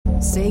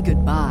Say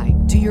goodbye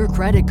to your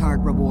credit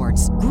card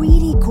rewards.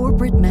 Greedy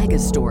corporate mega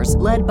stores,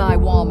 led by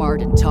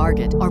Walmart and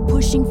Target, are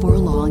pushing for a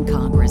law in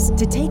Congress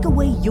to take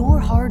away your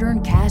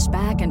hard-earned cash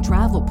back and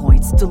travel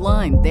points to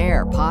line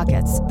their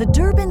pockets. The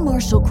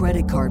Durbin-Marshall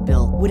credit card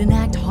bill would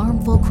enact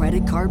harmful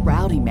credit card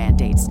routing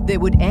mandates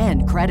that would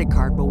end credit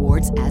card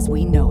rewards as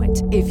we know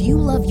it. If you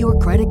love your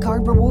credit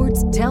card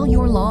rewards, tell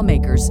your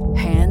lawmakers,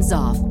 hands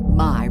off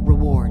my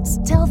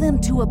rewards. Tell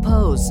them to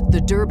oppose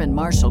the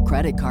Durbin-Marshall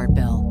credit card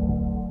bill.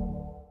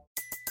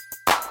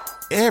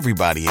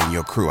 Everybody in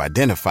your crew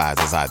identifies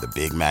as either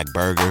Big Mac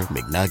Burger,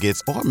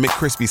 McNuggets, or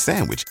McCrispy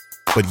Sandwich.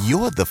 But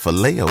you're the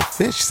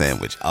Filet-O-Fish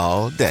Sandwich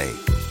all day.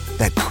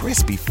 That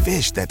crispy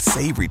fish, that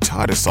savory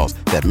tartar sauce,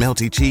 that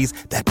melty cheese,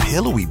 that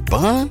pillowy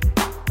bun.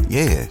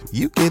 Yeah,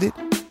 you get it.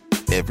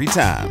 Every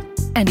time.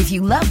 And if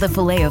you love the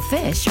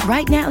Filet-O-Fish,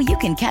 right now you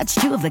can catch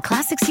two of the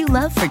classics you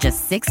love for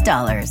just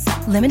 $6.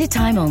 Limited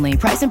time only.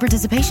 Price and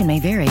participation may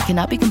vary.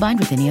 Cannot be combined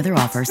with any other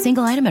offer.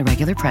 Single item at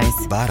regular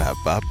price.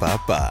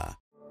 Ba-da-ba-ba-ba.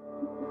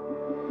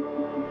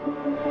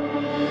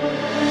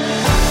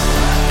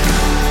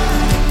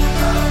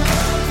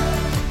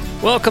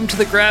 Welcome to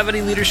the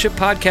Gravity Leadership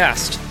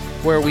Podcast,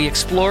 where we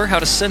explore how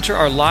to center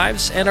our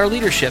lives and our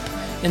leadership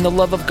in the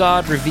love of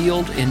God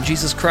revealed in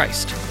Jesus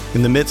Christ.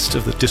 In the midst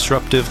of the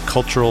disruptive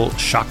cultural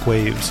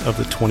shockwaves of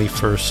the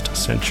 21st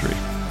century.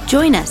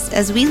 Join us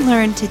as we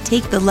learn to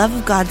take the love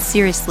of God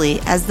seriously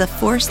as the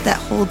force that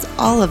holds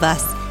all of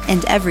us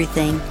and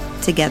everything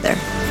together.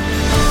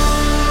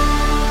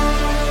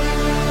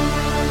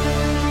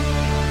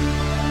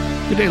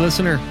 Good day,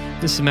 listener.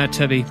 This is Matt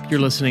Tebbe. You're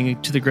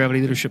listening to the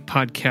Gravity Leadership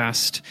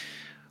Podcast.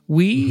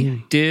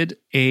 We did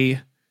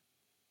a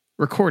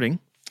recording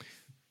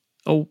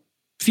a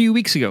few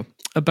weeks ago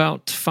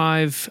about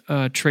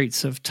 5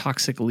 traits of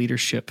toxic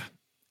leadership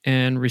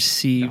and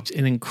received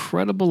an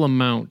incredible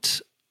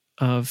amount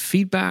of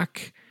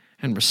feedback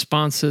and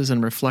responses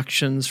and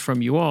reflections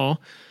from you all.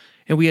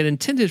 And we had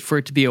intended for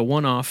it to be a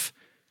one-off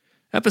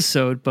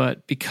episode,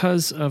 but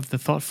because of the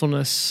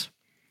thoughtfulness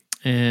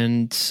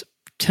and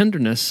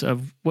tenderness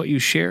of what you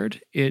shared,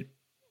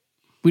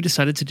 we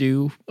decided to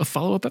do a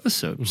follow-up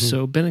episode.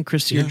 So Ben and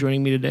Christy are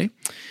joining me today,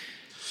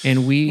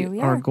 and we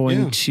are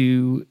going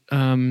to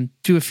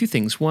do a few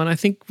things. One, I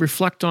think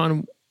reflect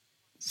on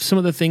some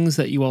of the things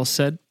that you all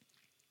said,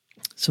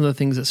 some of the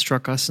things that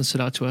struck us and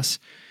stood out to us.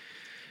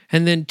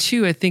 And then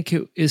 2, I think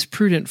it is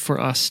prudent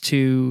for us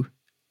to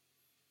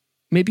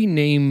maybe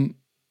name,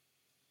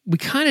 we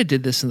kind of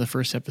did this in the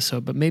first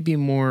episode, but maybe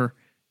more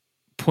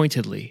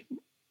pointedly,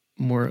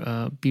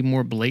 be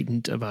more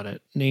blatant about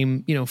it.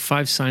 Name,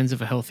 5 signs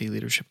of a healthy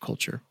leadership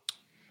culture.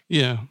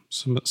 Yeah,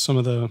 some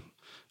of the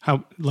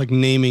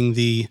naming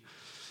the,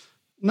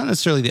 not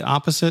necessarily the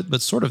opposite,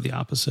 but sort of the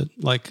opposite,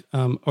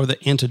 or the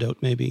antidote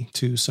maybe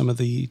to some of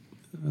the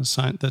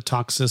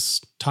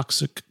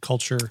toxic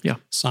culture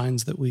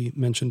signs that we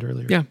mentioned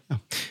earlier. Yeah.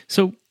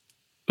 So it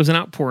was an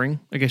outpouring,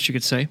 I guess you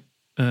could say,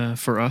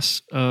 for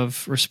us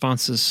of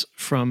responses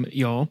from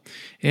y'all,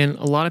 and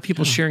a lot of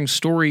people sharing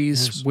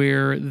stories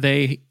where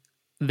they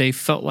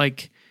felt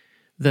like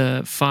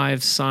the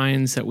 5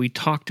 signs that we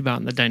talked about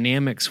and the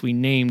dynamics we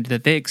named,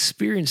 that they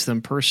experienced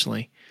them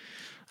personally.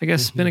 I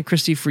guess, Ben and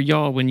Christy, for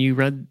y'all, when you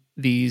read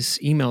these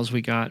emails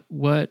we got,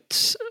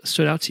 what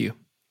stood out to you?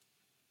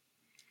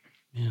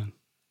 Man,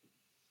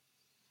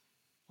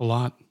 a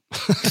lot.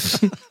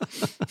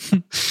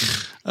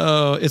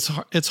 Oh,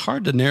 it's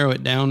hard to narrow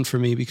it down for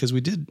me because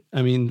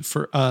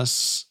for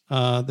us,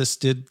 this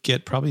did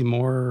get probably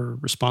more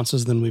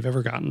responses than we've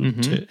ever gotten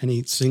to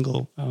any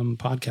single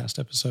podcast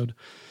episode.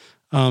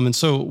 And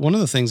so one of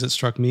the things that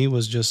struck me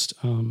was just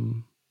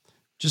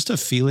a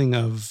feeling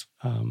of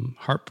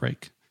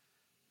heartbreak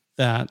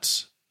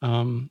that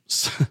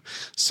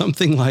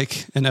something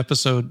like an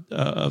episode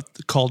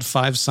called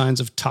 5 Signs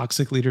of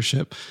Toxic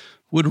Leadership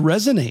would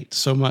resonate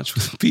so much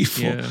with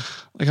people. Yeah.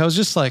 I was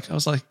just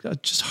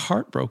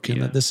heartbroken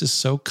that this is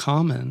so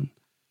common,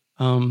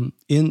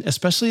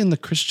 especially in the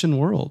Christian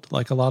world.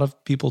 Like a lot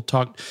of people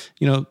talked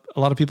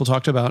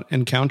about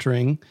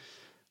encountering,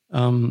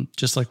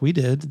 just like we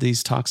did,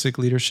 these toxic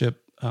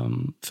leadership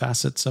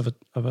facets of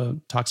a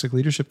toxic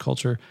leadership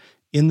culture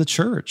in the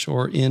church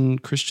or in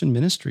Christian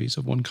ministries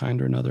of one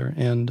kind or another.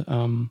 And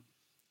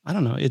I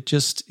don't know, it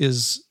just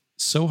is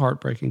so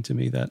heartbreaking to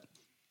me that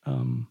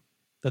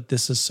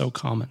this is so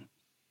common,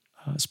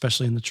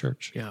 especially in the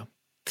church. Yeah.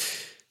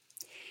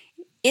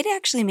 It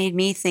actually made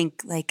me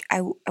think,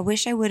 I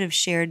wish I would have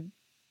shared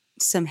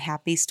some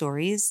happy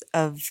stories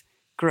of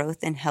growth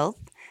and health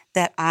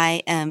that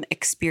I am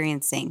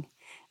experiencing,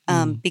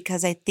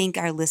 because I think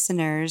our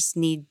listeners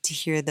need to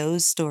hear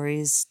those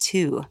stories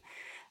too.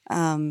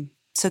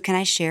 So can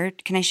I share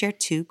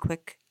 2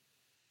 quick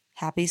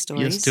happy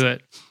stories? Let's do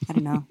it. I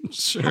don't know.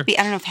 Sure. Happy,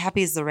 I don't know if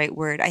happy is the right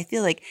word. I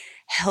feel like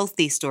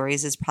healthy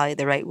stories is probably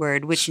the right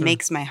word, which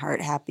makes my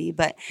heart happy.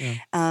 But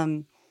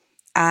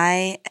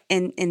I,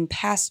 in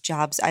past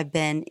jobs, I've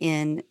been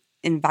in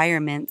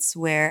environments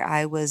where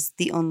I was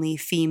the only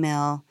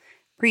female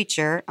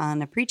preacher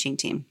on a preaching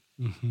team.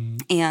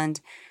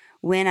 And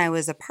when I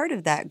was a part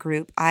of that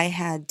group, I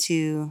had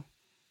to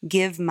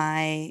give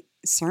my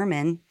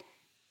sermon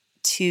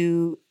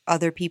to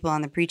other people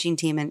on the preaching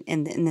team, and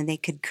then they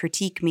could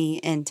critique me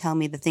and tell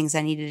me the things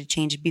I needed to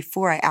change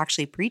before I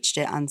actually preached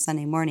it on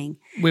Sunday morning.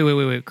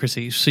 Wait,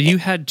 Chrissy. So you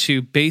had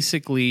to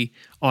basically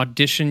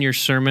audition your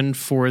sermon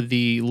for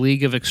the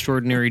League of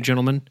Extraordinary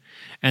Gentlemen,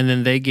 and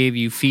then they gave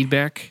you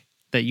feedback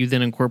that you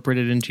then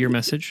incorporated into your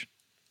message?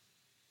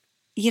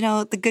 You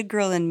know, the good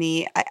girl in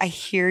me, I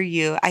hear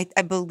you. I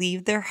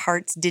believe their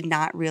hearts did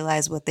not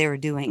realize what they were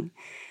doing,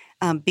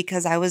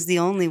 because I was the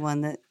only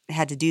one that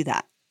had to do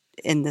that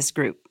in this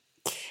group.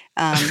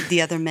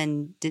 The other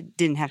men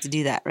didn't have to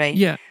do that, right?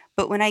 Yeah.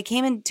 But when I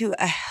came into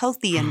a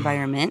healthy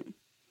environment,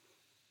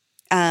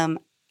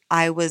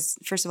 I was,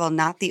 first of all,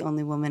 not the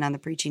only woman on the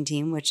preaching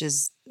team, which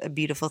is a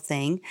beautiful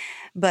thing.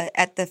 But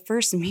at the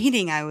first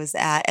meeting I was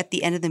at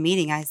the end of the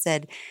meeting, I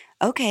said,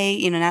 okay,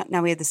 you know,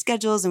 now we have the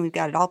schedules and we've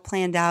got it all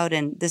planned out,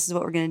 and this is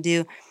what we're going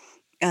to do.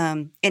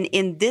 And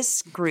in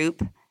this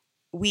group,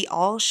 we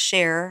all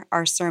share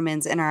our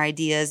sermons and our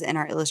ideas and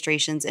our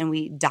illustrations, and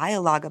we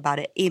dialogue about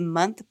it a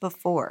month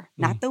before,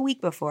 not the week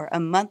before, a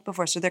month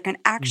before. So there can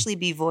actually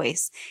be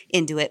voice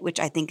into it, which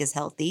I think is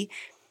healthy.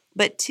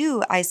 But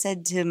 2, I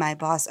said to my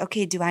boss,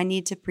 okay, do I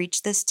need to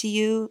preach this to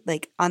you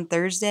like on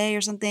Thursday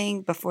or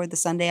something before the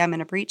Sunday I'm going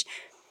to preach?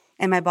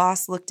 And my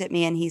boss looked at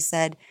me and he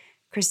said,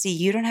 Christy,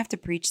 you don't have to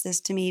preach this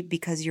to me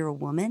because you're a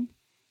woman,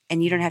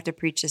 and you don't have to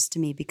preach this to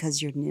me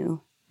because you're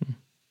new.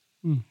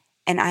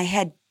 And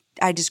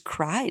I just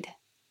cried,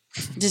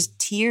 just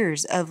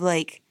tears of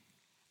like,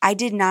 I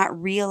did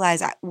not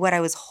realize what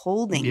I was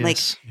holding,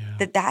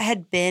 that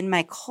had been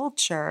my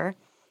culture.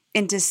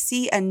 And to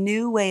see a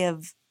new way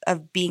of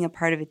being a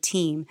part of a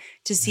team,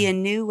 to see a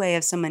new way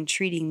of someone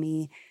treating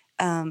me,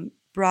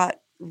 brought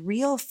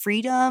real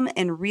freedom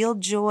and real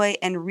joy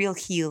and real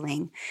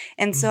healing.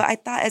 And so I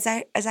thought,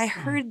 as I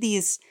heard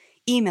these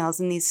emails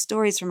and these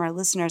stories from our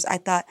listeners, I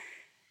thought,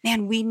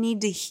 man, we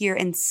need to hear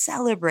and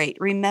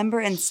remember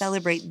and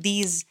celebrate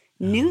these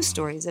new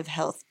stories of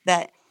health,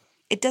 that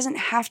it doesn't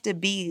have to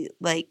be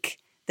like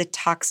the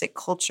toxic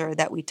culture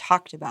that we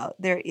talked about.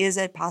 There is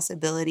a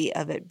possibility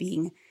of it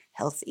being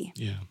healthy.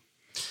 Yeah.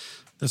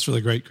 That's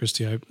really great,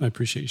 Christy. I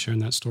appreciate you sharing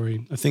that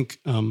story. I think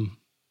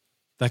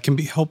that can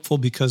be helpful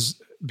because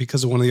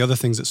of one of the other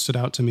things that stood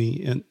out to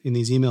me in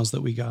these emails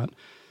that we got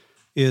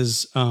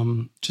is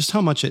just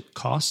how much it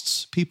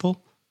costs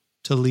people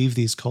to leave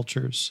these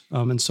cultures.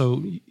 And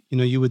so, you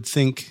know, you would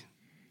think,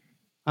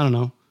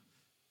 oh,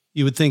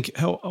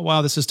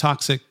 wow, this is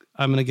toxic.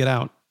 I'm going to get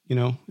out, you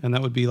know, and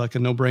that would be like a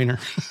no-brainer.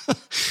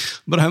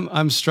 But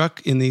I'm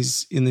struck in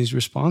these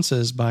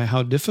responses by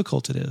how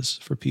difficult it is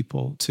for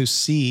people to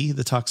see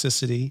the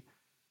toxicity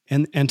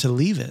and to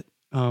leave it,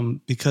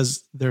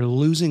 because they're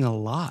losing a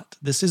lot.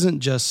 This isn't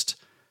just,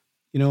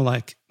 you know,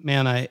 like,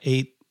 man, I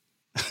ate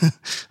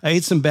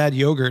some bad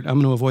yogurt, I'm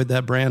going to avoid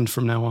that brand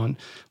from now on.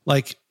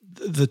 Like,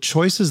 the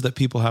choices that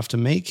people have to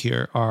make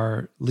here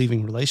are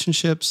leaving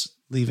relationships,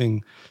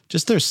 leaving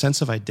just their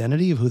sense of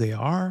identity of who they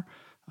are,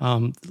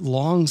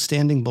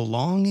 long-standing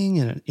belonging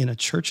in a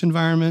church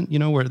environment, you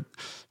know,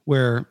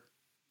 where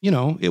you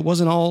know it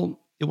wasn't all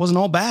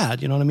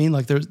bad, you know what I mean?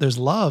 Like there's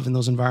love in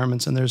those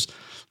environments, and there's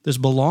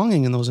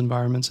belonging in those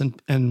environments,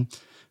 and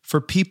for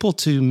people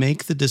to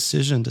make the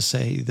decision to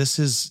say this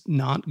is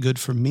not good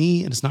for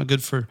me, and it's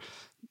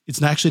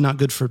actually not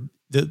good for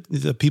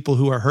the people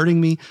who are hurting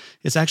me.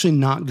 It's actually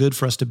not good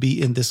for us to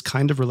be in this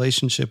kind of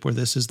relationship where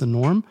this is the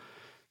norm.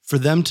 For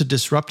them to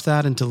disrupt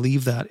that and to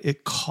leave that,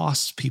 it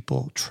costs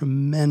people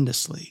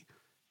tremendously.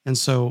 And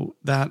so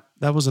that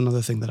was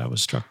another thing that I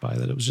was struck by,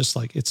 that it was just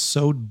like, it's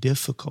so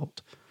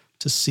difficult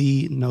to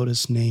see,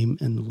 notice, name,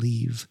 and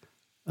leave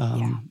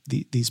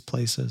these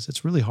places.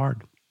 It's really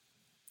hard.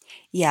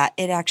 Yeah,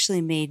 it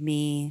actually made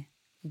me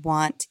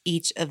want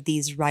each of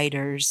these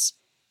writers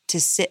to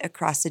sit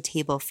across the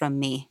table from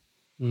me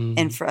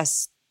and for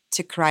us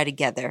to cry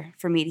together,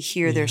 for me to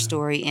hear their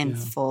story in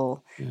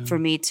full, for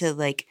me to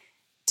like,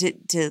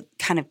 to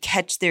kind of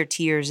catch their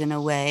tears in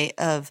a way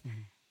of,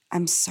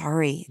 I'm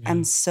sorry. Yeah.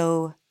 I'm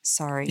so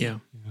sorry.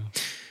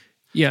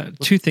 Yeah.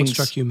 Two things. What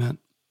struck you, Matt?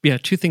 Yeah.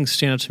 2 things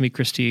stand out to me,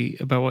 Christy,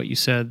 about what you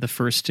said. The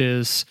first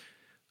is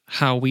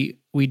how we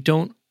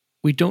don't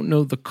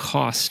know the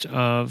cost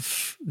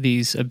of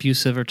these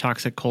abusive or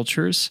toxic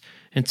cultures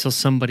until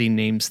somebody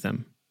names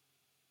them.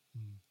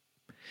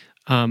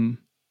 And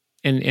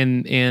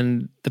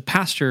the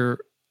pastor,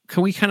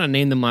 we kind of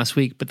named them last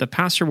week, but the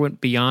pastor went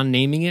beyond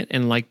naming it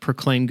and like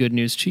proclaim good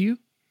news to you.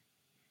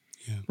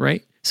 Yeah.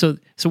 Right? So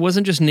it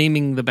wasn't just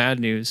naming the bad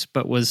news,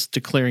 but was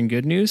declaring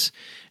good news,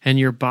 and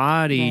your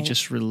body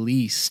just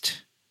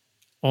released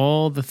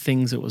all the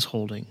things it was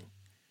holding.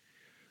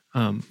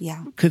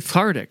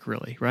 Cathartic,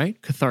 really, right?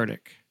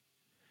 Cathartic.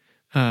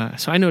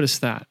 So I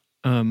noticed that.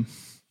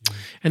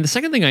 And the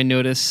second thing I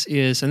notice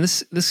is, and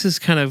this is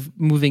kind of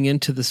moving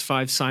into this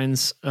 5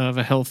 signs of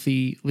a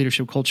healthy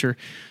leadership culture.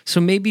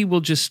 So maybe we'll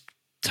just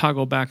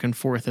toggle back and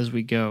forth as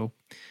we go.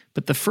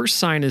 But the first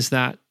sign is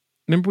that,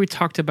 remember we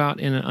talked about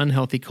in an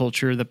unhealthy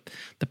culture, the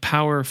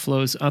power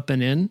flows up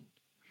and in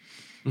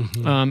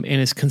and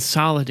is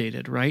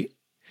consolidated, right?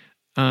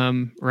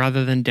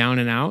 Rather than down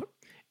and out.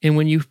 And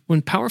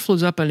when power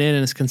flows up and in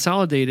and is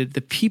consolidated,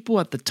 the people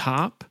at the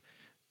top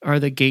are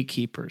the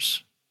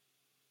gatekeepers.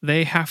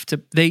 They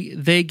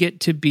get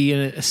to be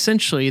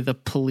essentially the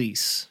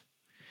police,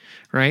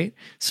 right?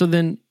 So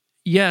then,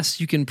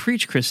 yes, you can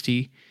preach,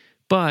 Christy,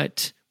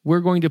 but we're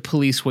going to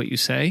police what you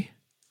say.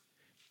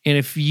 And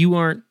if you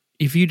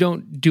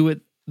don't do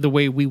it the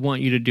way we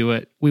want you to do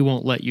it, we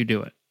won't let you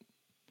do it.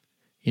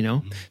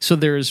 So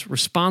there's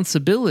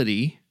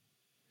responsibility,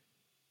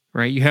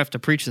 right? You have to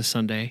preach this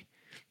Sunday,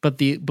 but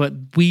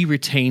we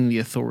retain the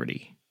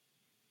authority,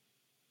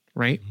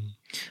 right?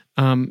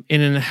 And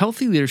in a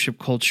healthy leadership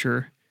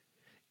culture,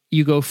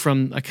 you go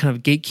from a kind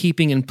of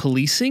gatekeeping and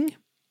policing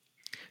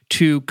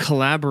to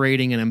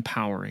collaborating and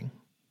empowering.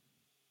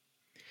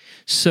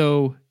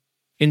 So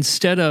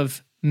instead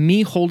of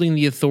me holding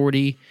the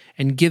authority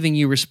and giving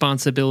you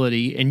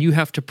responsibility, and you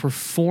have to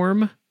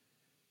perform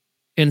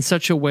in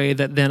such a way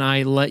that then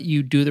I let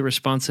you do the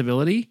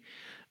responsibility,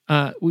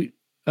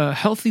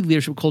 healthy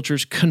leadership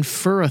cultures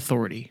confer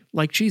authority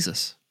like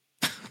Jesus,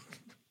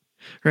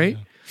 right?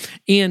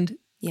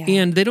 Yeah.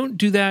 And they don't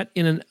do that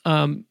in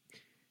an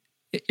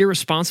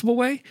irresponsible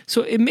way.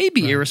 So it may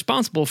be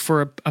irresponsible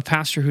for a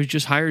pastor who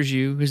just hires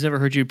you, who's never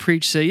heard you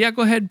preach, say, yeah,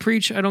 go ahead,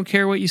 preach. I don't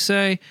care what you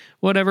say,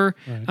 whatever.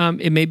 Right.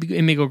 It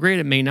may go great.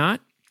 It may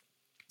not.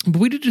 But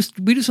we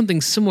do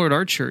something similar at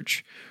our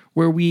church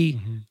where we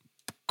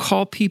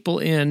call people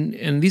in,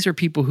 and these are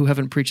people who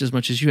haven't preached as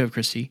much as you have,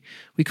 Christy.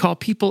 We call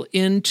people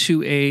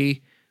into a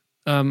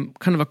kind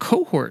of a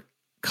cohort,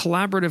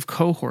 collaborative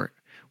cohort,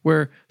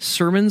 where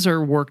sermons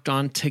are worked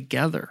on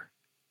together.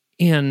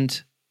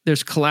 And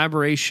there's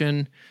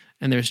collaboration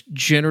and there's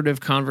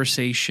generative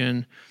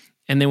conversation.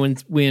 And then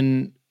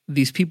when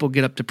these people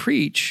get up to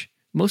preach,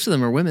 most of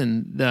them are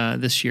women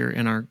this year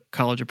in our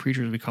College of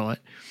Preachers, we call it.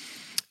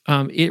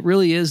 It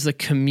really is the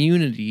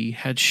community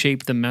had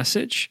shaped the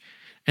message,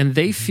 and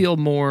they feel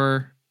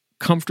more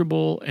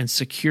comfortable and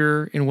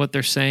secure in what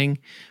they're saying.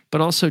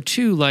 But also,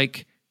 too,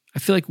 I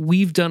feel like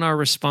we've done our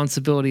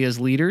responsibility as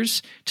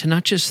leaders to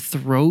not just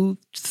throw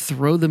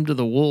them to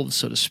the wolves,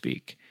 so to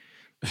speak,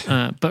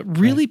 but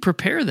really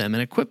prepare them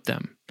and equip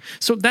them.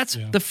 So that's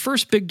the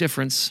first big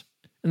difference.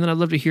 And then I'd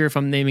love to hear if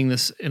I'm naming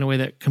this in a way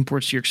that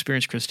comports to your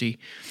experience, Christy,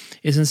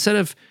 is instead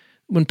of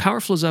when power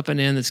flows up and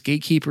in, it's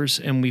gatekeepers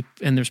and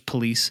there's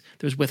police,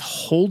 there's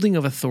withholding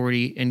of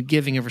authority and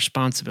giving of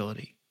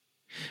responsibility.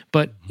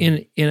 But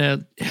in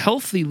a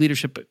healthy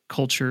leadership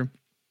culture,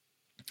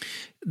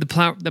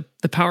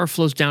 the power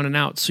flows down and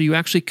out. So you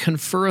actually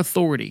confer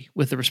authority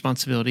with the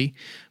responsibility,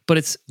 but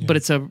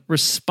it's a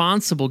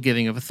responsible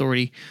giving of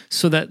authority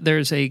so that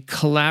there's a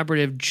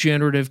collaborative,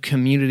 generative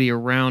community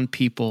around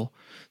people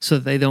so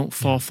that they don't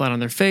fall flat on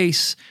their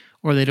face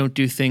or they don't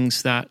do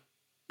things that,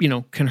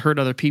 can hurt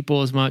other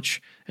people as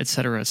much, et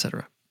cetera, et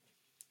cetera.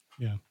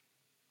 Yeah.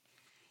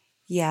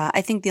 Yeah,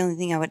 I think the only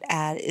thing I would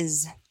add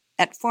is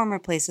at former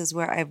places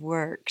where I've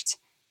worked,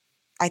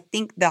 I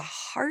think the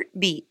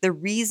heartbeat, the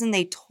reason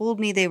they told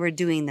me they were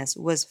doing this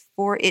was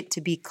for it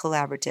to be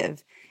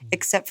collaborative,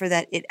 except for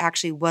that it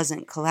actually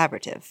wasn't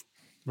collaborative,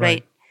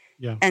 right?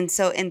 Yeah. And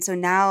so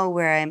now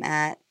where I'm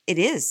at, it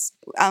is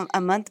a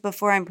month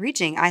before I'm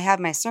preaching, I have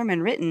my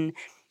sermon written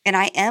and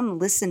I am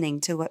listening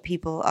to what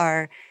people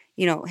are,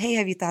 hey,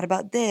 have you thought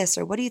about this?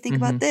 Or what do you think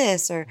about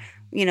this? Or,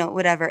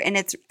 whatever. And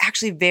it's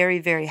actually very,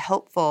 very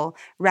helpful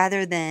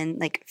rather than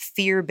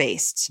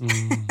fear-based.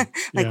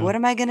 What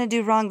am I going to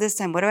do wrong this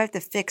time? What do I have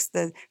to fix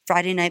the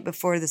Friday night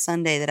before the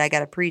Sunday that I got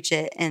to preach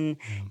it? And,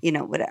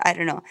 I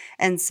don't know.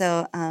 And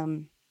so,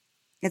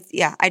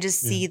 I just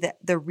see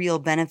the real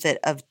benefit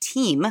of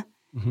team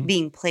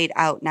being played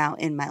out now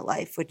in my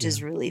life, which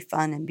is really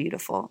fun and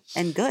beautiful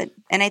and good.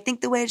 And I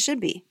think the way it should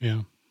be.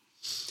 Yeah.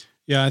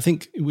 Yeah, I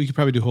think we could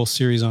probably do a whole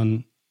series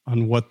on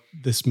what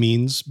this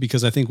means,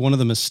 because I think one of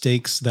the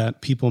mistakes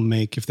that people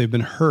make if they've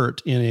been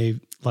hurt in a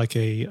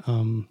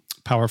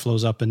power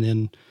flows up and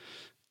in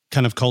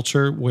kind of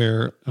culture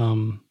where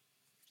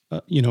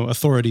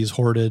authority is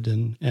hoarded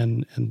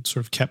and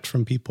sort of kept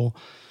from people.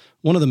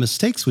 One of the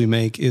mistakes we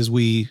make is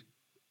we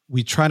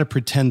try to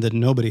pretend that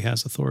nobody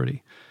has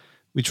authority.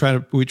 We try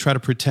to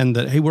pretend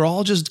that, hey, we're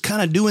all just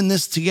kind of doing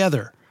this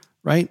together.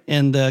 Right.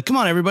 And come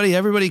on,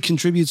 everybody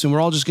contributes and we're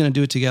all just going to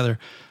do it together.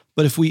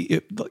 But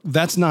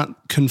that's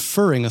not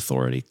conferring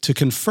authority. To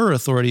confer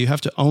authority, you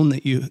have to own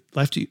that you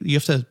have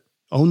to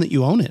own that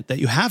you own it, that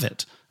you have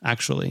it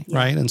actually. Yeah.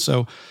 Right. And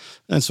so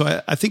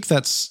I think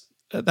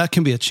that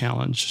can be a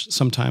challenge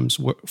sometimes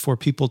for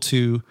people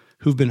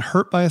who've been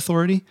hurt by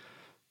authority.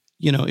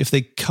 If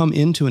they come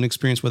into an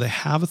experience where they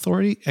have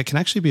authority, it can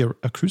actually be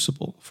a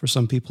crucible for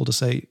some people to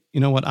say, you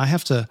know what,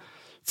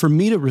 for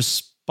me to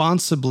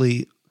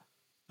responsibly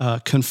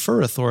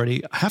confer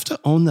authority, I have to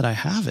own that I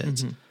have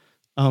it.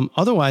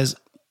 Otherwise,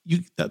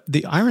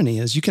 the irony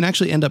is you can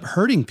actually end up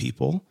hurting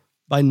people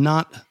by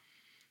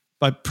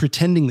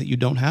pretending that you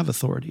don't have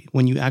authority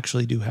when you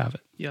actually do have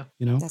it. Yeah.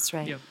 That's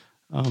right. Yeah.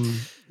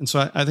 And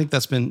so I think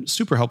that's been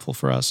super helpful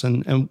for us.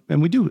 And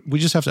we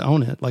just have to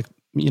own it. Like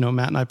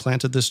Matt and I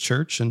planted this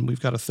church, and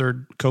we've got a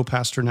third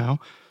co-pastor now.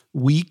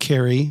 We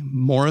carry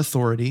more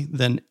authority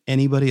than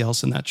anybody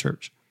else in that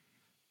church,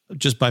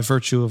 just by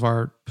virtue of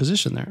our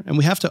position there. And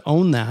we have to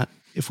own that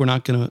if we're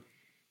not going to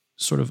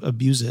sort of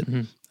abuse it,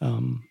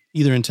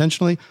 either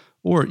intentionally,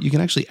 or you can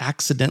actually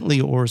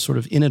accidentally or sort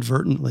of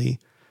inadvertently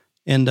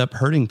end up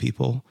hurting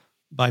people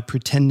by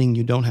pretending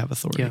you don't have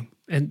authority. Yeah.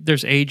 And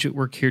there's age at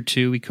work here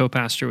too. We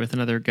co-pastor with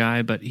another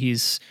guy, but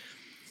he's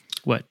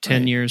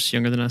 10 years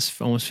younger than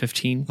us, almost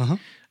 15.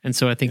 And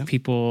so I think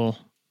people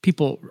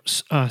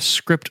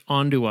script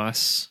onto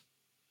us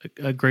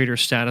a greater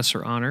status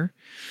or honor.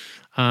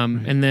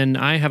 And then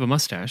I have a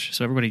mustache,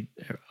 so everybody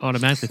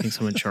automatically thinks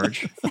I'm in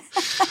charge.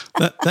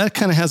 That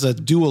kind of has a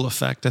dual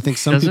effect. I think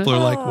some people are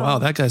like, wow,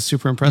 that guy's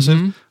super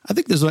impressive. I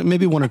think there's like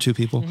maybe one or two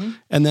people.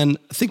 And then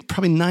I think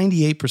probably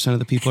 98% of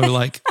the people are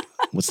like,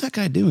 what's that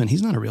guy doing?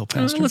 He's not a real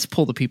pastor. Let's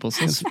pull the people.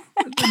 So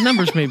the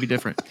numbers may be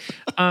different.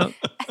 And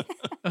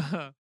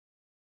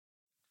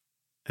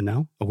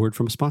now, a word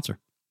from a sponsor.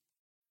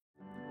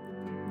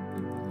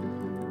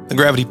 The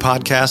Gravity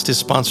Podcast is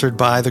sponsored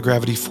by the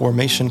Gravity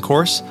Formation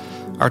course,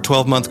 our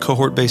 12-month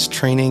cohort-based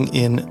training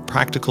in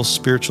practical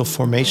spiritual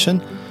formation,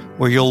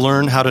 where you'll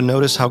learn how to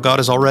notice how God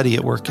is already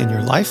at work in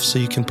your life so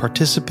you can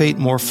participate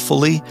more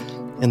fully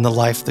in the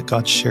life that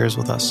God shares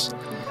with us.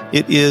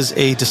 It is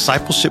a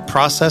discipleship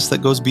process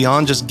that goes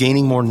beyond just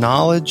gaining more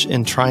knowledge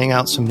and trying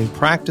out some new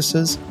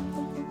practices.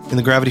 In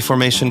the Gravity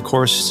Formation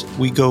course,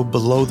 we go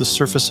below the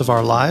surface of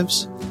our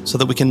lives so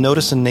that we can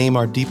notice and name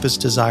our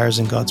deepest desires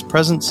in God's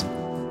presence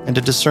and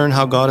to discern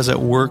how God is at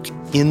work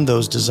in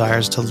those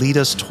desires to lead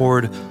us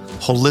toward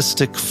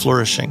holistic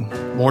flourishing,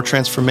 more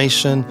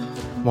transformation,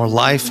 more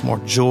life, more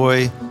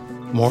joy,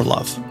 more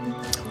love.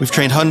 We've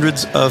trained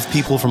hundreds of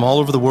people from all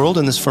over the world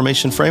in this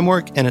formation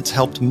framework, and it's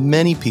helped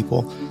many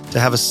people to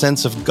have a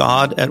sense of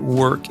God at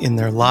work in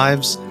their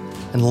lives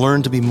and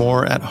learn to be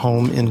more at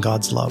home in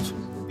God's love.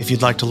 If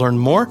you'd like to learn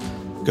more,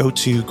 go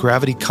to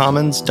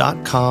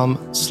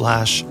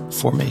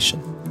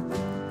gravitycommons.com/formation.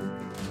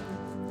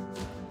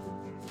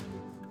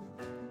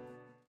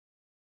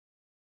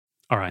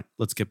 All right,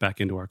 let's get back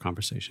into our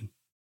conversation.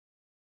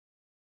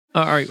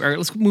 All right.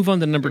 Let's move on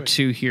to number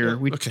 2 here.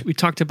 We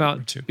talked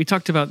about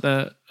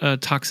the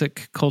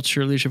toxic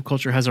culture, leadership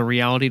culture has a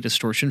reality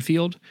distortion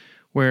field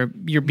where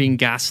you're being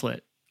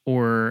gaslit,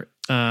 or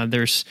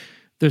there's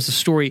a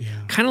story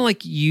kind of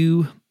like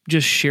you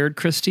just shared,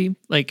 Christy.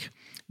 Like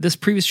this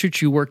previous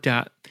church you worked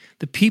at,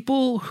 the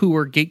people who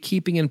were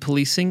gatekeeping and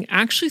policing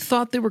actually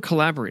thought they were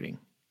collaborating.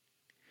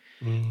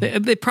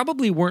 They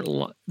probably weren't.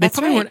 They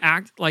probably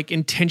weren't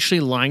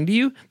intentionally lying to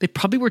you. They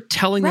probably were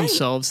telling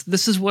themselves,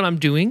 "This is what I'm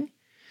doing."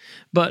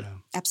 But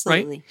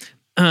absolutely,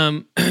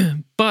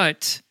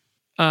 but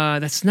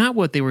that's not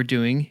what they were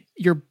doing.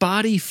 Your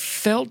body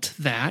felt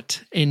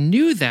that and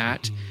knew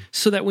that,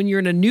 so that when you're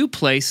in a new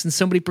place and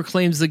somebody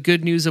proclaims the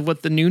good news of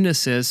what the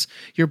newness is,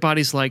 your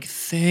body's like,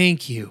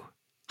 "Thank you,"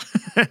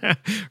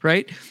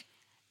 right?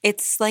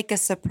 It's like a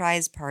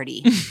surprise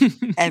party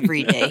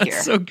every day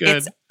here. So good.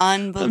 It's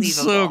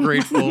unbelievable. I'm so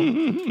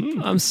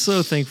grateful. I'm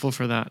so thankful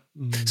for that.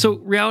 So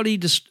reality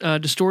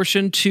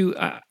distortion.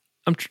 I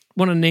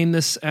want to name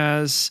this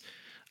as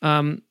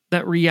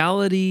that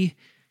reality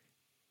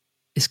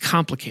is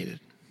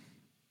complicated.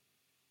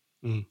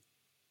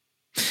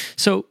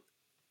 So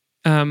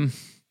one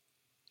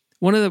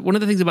of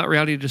the things about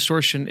reality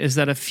distortion is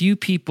that a few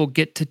people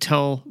get to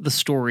tell the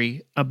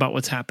story about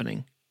what's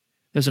happening.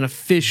 There's an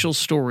official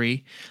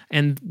story,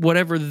 and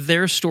whatever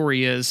their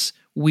story is,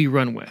 we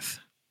run with,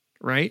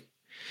 right?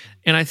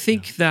 And I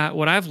think that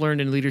what I've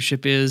learned in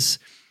leadership is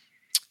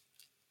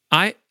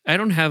I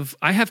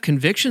have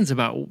convictions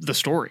about the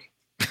story,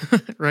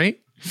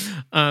 right?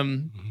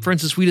 For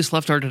instance, we just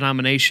left our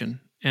denomination,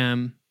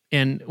 and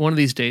one of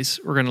these days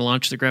we're going to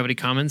launch the Gravity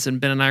Commons, and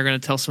Ben and I are going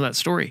to tell some of that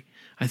story,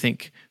 I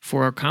think,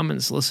 for our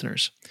Commons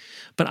listeners.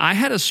 But I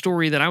had a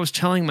story that I was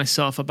telling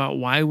myself about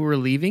why we were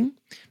leaving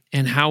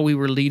and how we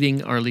were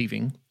leading our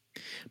leaving.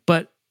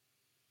 But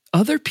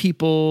other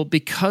people,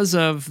 because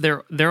of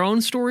their own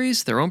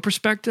stories, their own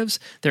perspectives,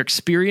 their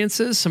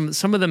experiences,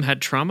 some of them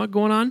had trauma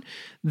going on,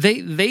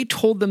 they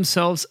told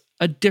themselves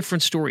a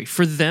different story.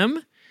 For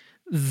them,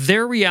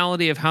 their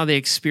reality of how they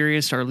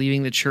experienced our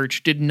leaving the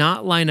church did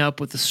not line up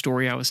with the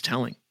story I was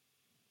telling.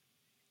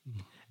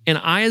 And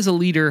I, as a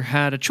leader,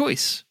 had a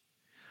choice.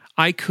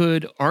 I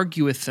could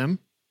argue with them,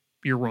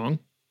 "You're wrong,"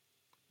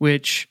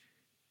 which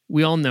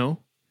we all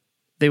know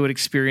they would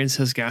experience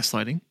as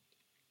gaslighting,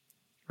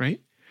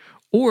 right?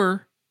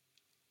 Or,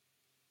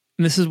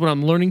 and this is what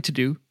I'm learning to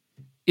do,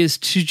 is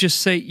to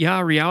just say,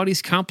 yeah, reality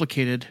is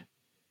complicated,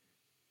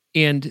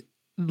 and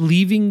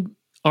leaving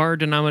our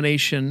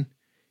denomination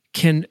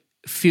can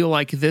feel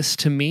like this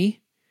to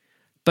me,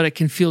 but it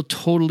can feel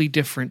totally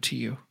different to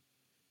you.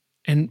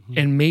 And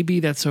maybe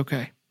that's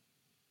okay.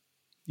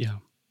 Yeah.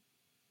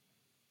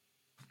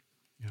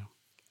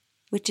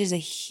 Which is a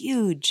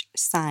huge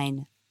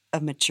sign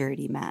of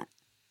maturity, Matt.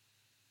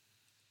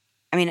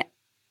 I mean,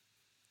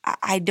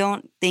 I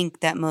don't think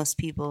that most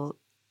people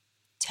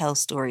tell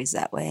stories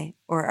that way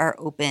or are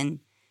open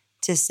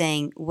to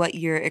saying what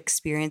you're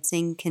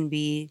experiencing can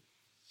be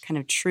kind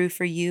of true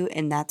for you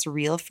and that's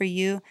real for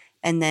you.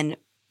 And then,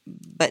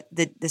 but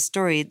the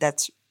story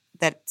that's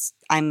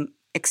I'm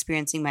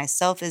experiencing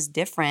myself is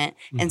different.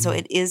 And so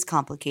it is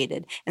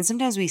complicated. And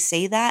sometimes we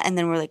say that and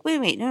then we're like,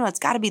 wait, no, it's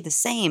got to be the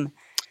same.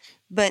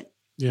 But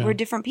we're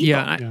different people.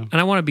 And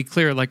I want to be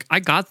clear, like I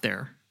got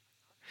there.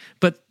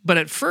 But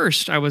at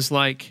first I was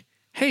like,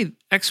 hey,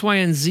 X, Y,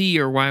 and Z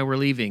are why we're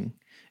leaving.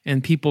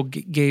 And people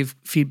gave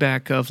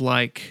feedback of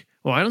like,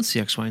 well, I don't see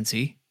X, Y, and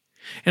Z.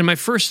 And my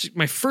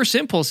first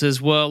impulse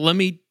is, well, let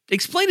me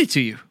explain it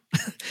to you.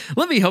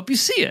 Let me help you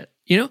see it.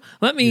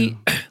 Let me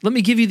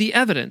give you the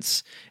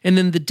evidence. And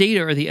then the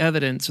data or the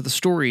evidence or the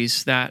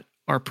stories that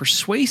are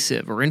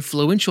persuasive or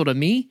influential to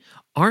me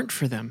aren't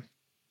for them.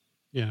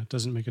 Yeah, it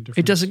doesn't make a difference.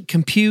 It doesn't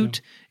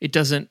compute. Yeah. It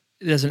doesn't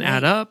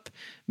add up.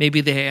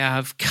 Maybe they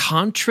have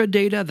contra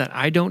data that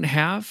I don't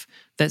have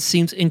that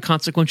seems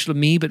inconsequential to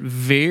me, but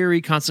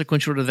very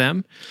consequential to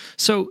them.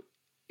 So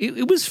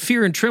it was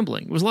fear and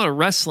trembling. It was a lot of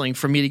wrestling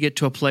for me to get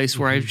to a place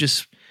where I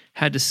just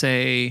had to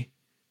say,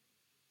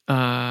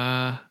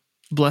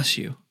 bless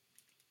you.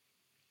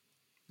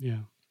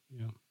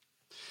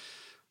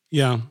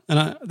 Yeah. And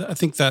I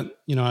think that,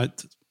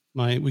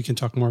 we can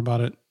talk more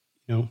about it,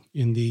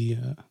 in the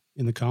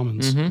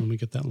Commons when we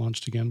get that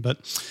launched again,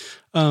 but,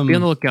 be on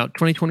the lookout,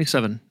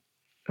 2027,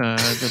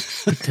 the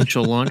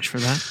potential launch for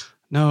that.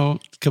 No,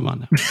 come on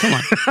now. Come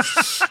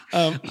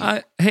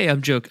on. Hey,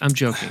 I'm joking.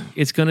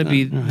 It's going to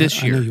be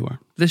this year. I know you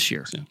are. This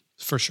year. Yeah,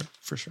 for sure.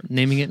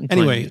 Naming it and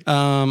anyway, it.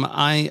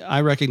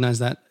 I recognize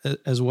that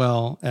as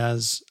well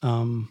as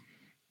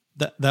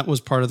that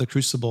was part of the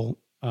crucible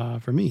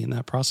for me in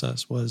that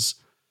process, was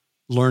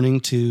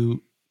learning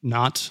to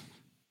not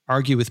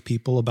argue with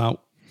people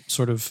about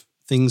sort of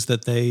things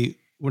that they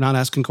were not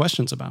asking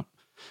questions about.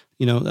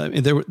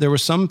 There were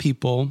some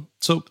people.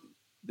 So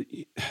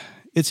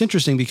it's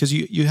interesting because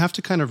you have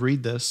to kind of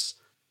read this.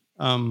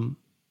 You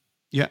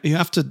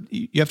have to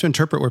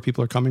interpret where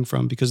people are coming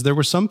from, because there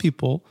were some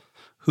people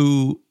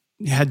who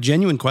had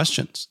genuine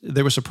questions.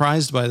 They were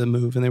surprised by the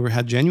move and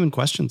had genuine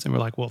questions, and were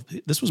like, well,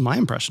 this was my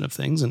impression of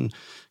things, and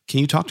can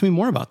you talk to me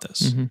more about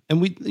this? Mm-hmm.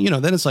 And we,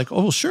 then it's like,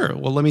 oh, sure.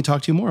 Well, let me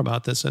talk to you more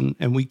about this. And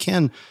we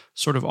can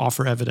sort of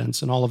offer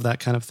evidence and all of that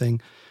kind of thing.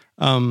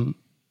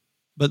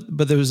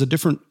 But there was a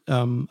different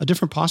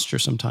posture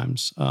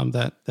sometimes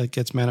that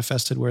gets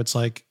manifested, where it's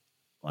like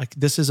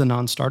this is a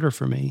non-starter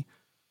for me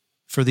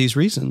for these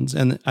reasons.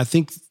 And I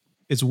think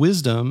it's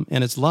wisdom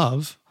and it's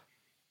love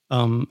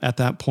at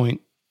that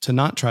point to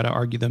not try to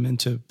argue them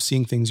into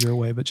seeing things your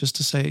way, but just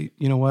to say,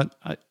 you know what,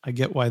 I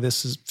get why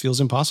this feels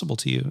impossible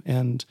to you.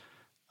 And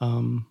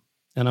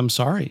I'm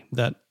sorry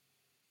that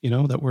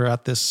we're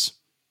at this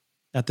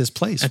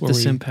place at where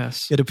this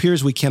impasse. It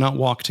appears we cannot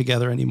walk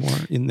together anymore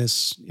in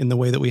the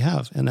way that we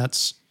have. And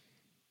that's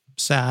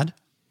sad,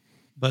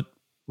 but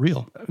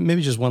real.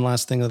 Maybe just one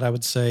last thing that I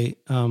would say,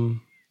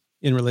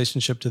 in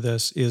relationship to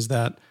this is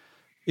that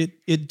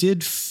it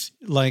did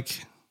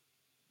like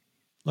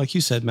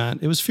you said, Matt,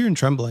 it was fear and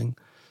trembling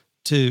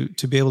to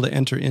be able to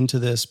enter into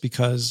this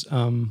because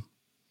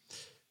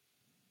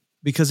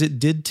it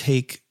did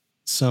take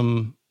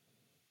some,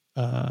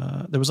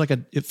 there was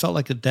it felt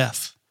like a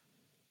death,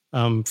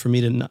 for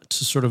me to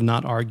sort of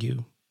not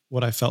argue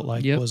what I felt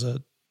like was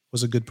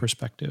a good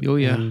perspective. Oh,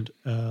 yeah. And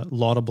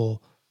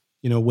laudable,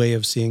 way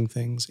of seeing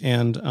things.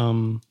 And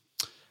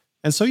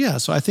so, yeah,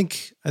 so I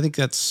think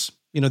that's,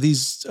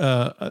 these,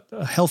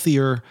 a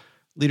healthier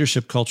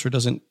leadership culture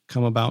doesn't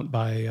come about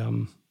by,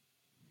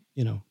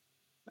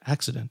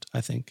 accident.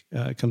 I think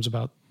it comes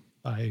about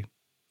by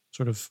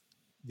sort of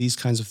these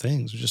kinds of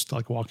things, just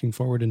like walking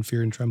forward in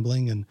fear and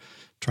trembling and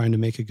trying to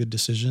make a good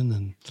decision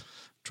and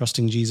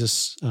trusting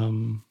Jesus,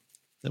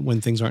 that when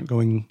things aren't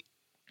going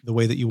the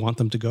way that you want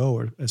them to go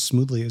or as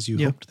smoothly as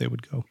you hoped they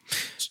would go.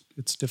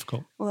 It's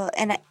difficult. Well,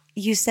 and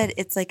you said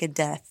it's like a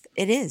death.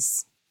 It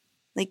is.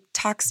 Like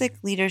toxic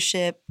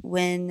leadership,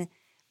 when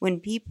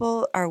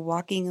people are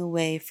walking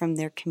away from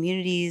their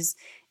communities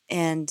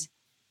and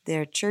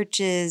their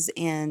churches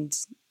and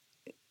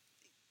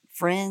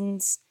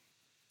friends,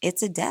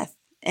 it's a death.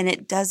 And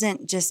it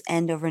doesn't just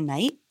end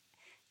overnight.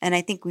 And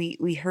I think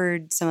we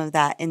heard some of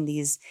that in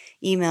these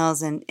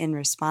emails and in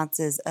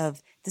responses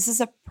of this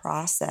is a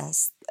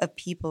process of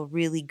people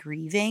really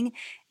grieving.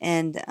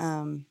 And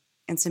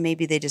so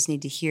maybe they just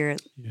need to hear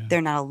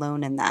they're not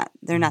alone in that.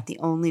 They're not the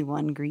only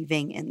one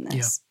grieving in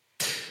this.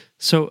 Yeah.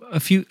 So a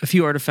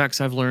few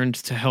artifacts I've learned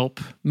to help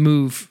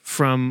move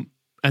from,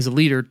 as a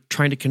leader,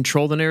 trying to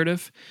control the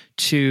narrative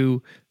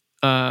to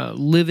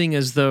living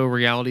as though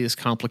reality is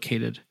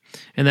complicated.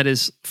 And that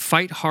is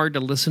fight hard to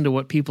listen to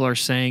what people are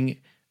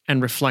saying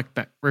and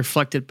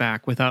reflect it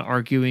back without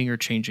arguing or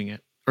changing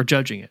it or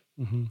judging it,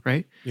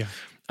 right? Yeah.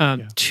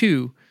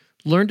 2,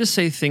 learn to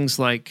say things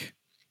like,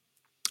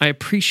 I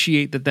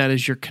appreciate that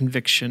is your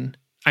conviction.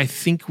 I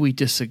think we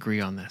disagree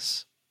on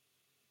this.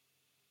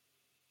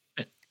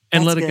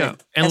 And let it go.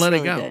 And let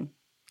it go. Good.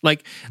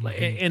 Like,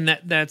 and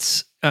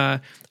that's,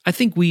 I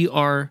think we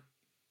aren't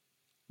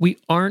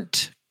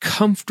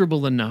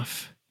comfortable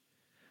enough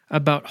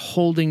about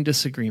holding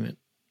disagreement.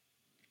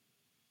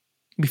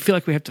 We feel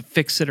like we have to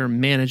fix it or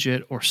manage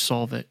it or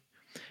solve it.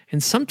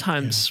 And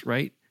sometimes,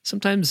 right?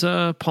 Sometimes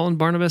Paul and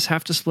Barnabas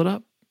have to split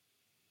up.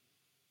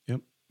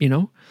 Yep. You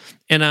know?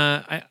 And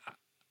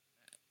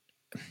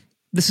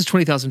this is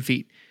 20,000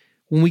 feet.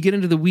 When we get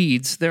into the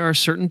weeds, there are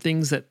certain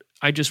things that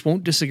I just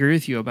won't disagree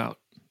with you about.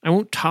 I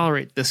won't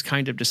tolerate this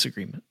kind of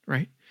disagreement,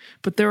 right?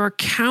 But there are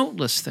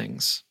countless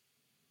things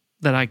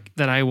that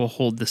I will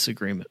hold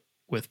disagreement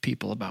with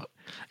people about.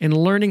 And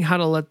learning how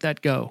to let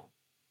that go.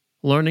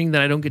 Learning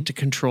that I don't get to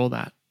control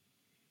that.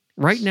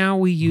 Right now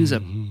we use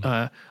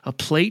a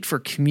plate for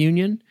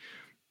communion,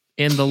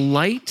 and the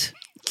light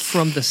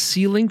from the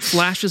ceiling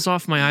flashes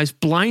off my eyes,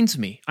 blinds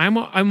me. I'm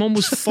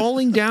almost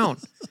falling down.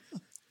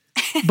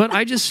 But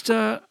I just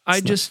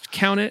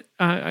count it.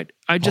 I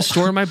just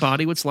store in my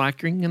body what's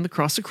lacking in the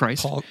cross of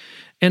Christ.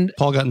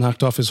 Paul got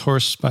knocked off his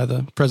horse by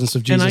the presence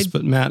of Jesus,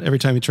 but Matt, every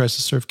time he tries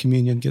to serve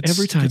communion,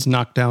 gets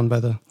knocked down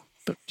by the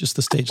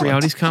stage.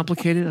 Reality's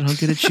complicated. I don't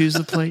get to choose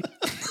the plate.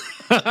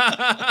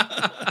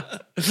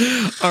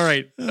 All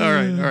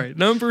right.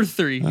 Number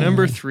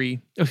three.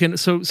 Okay,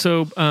 so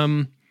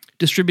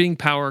distributing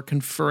power,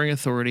 conferring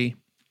authority.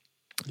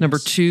 Number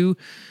 2,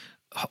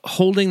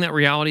 holding that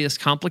reality is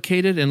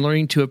complicated and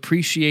learning to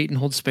appreciate and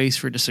hold space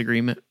for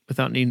disagreement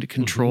without needing to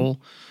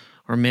control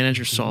or manage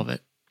or solve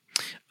it.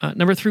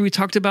 Number 3, we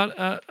talked about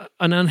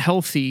an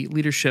unhealthy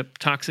leadership,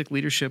 toxic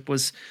leadership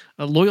was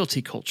a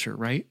loyalty culture,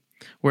 right?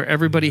 Where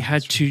everybody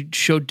had to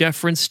show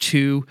deference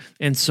to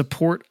and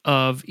support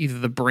of either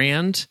the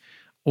brand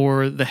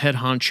or the head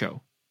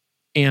honcho.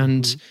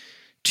 And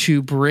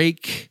to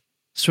break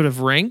sort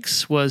of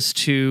ranks was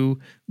to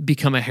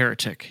become a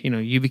heretic. You know,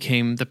 you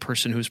became the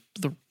person who's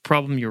the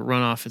problem, you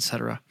run off,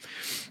 etc.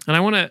 And I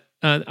want to,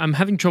 I'm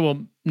having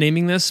trouble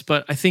naming this,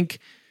 but I think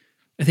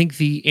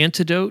the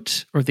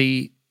antidote or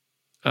the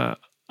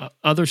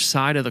other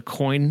side of the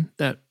coin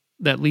that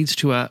leads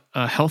to a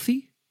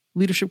healthy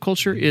leadership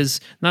culture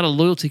is not a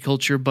loyalty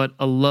culture, but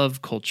a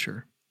love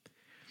culture.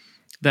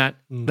 That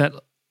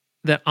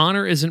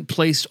honor isn't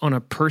placed on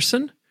a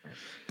person,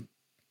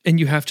 and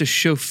you have to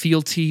show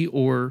fealty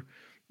or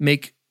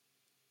make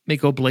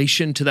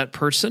oblation to that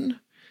person,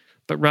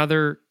 but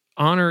rather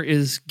honor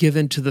is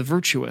given to the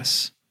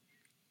virtuous.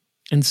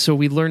 And so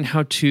we learn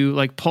how to,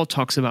 like Paul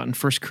talks about in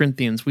 1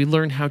 Corinthians, we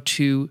learn how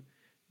to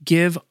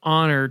give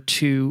honor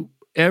to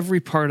every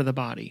part of the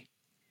body.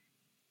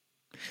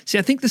 See,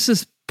 I think this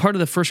is part of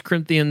the 1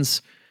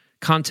 Corinthians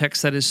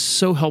context that is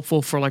so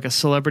helpful for like a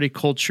celebrity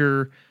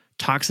culture,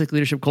 toxic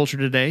leadership culture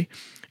today.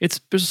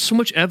 There's so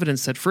much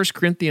evidence that 1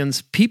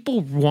 Corinthians,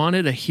 people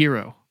wanted a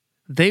hero.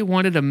 They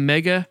wanted a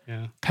mega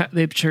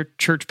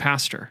church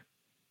pastor.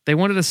 They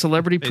wanted a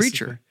celebrity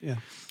preacher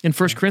in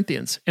 1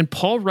 Corinthians. And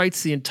Paul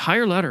writes the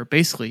entire letter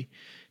basically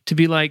to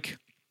be like,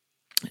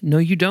 no,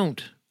 you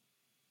don't.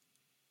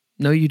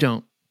 No, you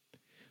don't.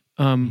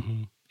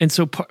 And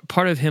so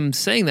part of him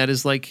saying that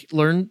is like,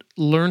 learn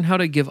how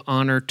to give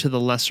honor to the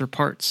lesser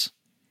parts,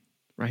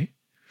 right?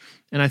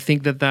 And I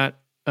think that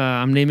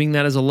I'm naming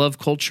that as a love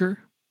culture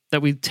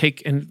that we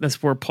take, and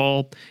that's where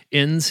Paul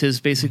ends his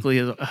basically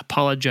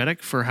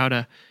apologetic for how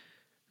to,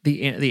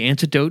 the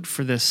antidote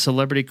for this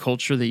celebrity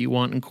culture that you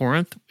want in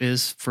Corinth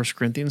is 1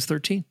 Corinthians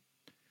 13,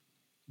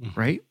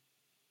 right?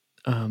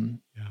 I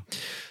don't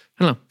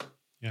know.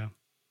 Yeah.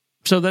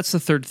 So that's the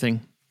third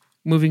thing,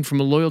 moving from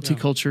a loyalty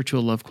culture to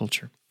a love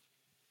culture.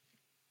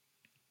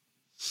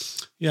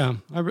 Yeah,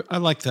 I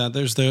like that.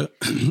 There's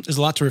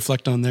a lot to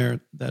reflect on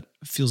there that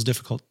feels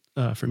difficult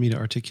for me to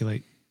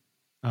articulate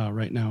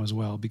right now as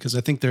well, because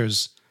I think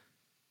there's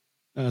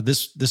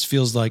this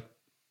feels like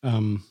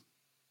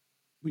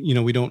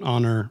we don't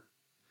honor,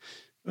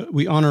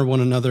 we honor one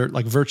another,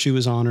 like virtue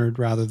is honored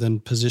rather than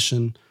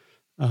position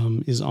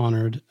is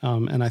honored,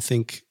 and I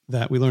think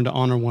that we learn to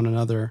honor one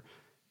another,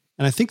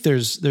 and I think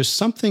there's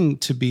something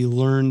to be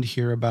learned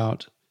here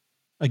about,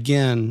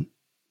 again,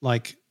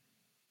 like.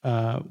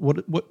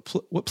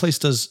 What place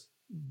does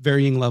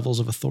varying levels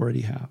of authority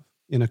have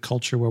in a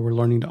culture where we're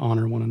learning to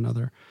honor one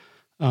another?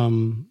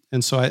 And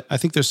so I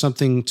think there's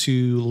something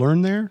to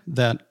learn there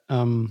that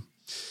I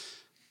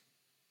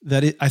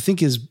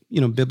think is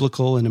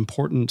biblical and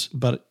important,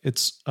 but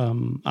it's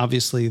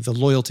obviously the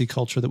loyalty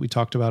culture that we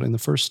talked about in the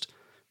first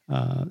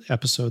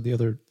episode,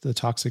 the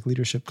toxic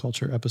leadership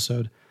culture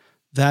episode.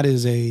 That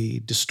is a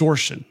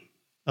distortion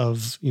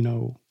of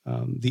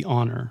the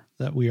honor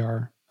that we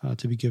are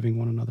to be giving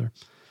one another.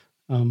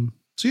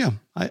 So yeah,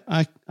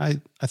 I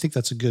think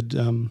that's a good,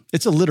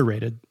 it's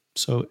alliterated.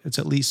 So it's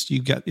at least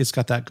it's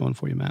got that going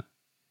for you, Matt.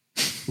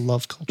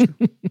 Love culture.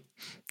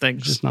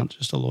 Thanks. It's just not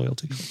just a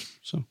loyalty culture.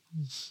 So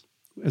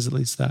as at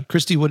least that.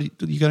 Christy,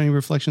 you got any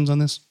reflections on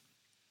this?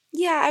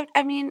 Yeah.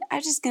 I mean, I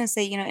was just going to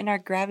say, in our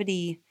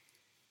Gravity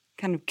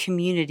kind of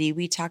community,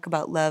 we talk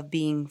about love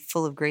being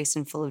full of grace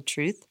and full of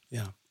truth.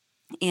 Yeah.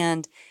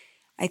 And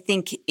I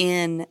think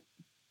in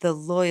the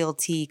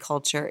loyalty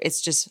culture,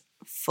 it's just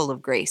full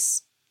of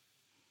grace.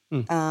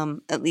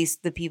 At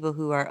least the people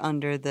who are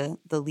under the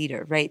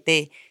leader, right?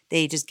 They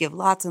just give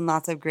lots and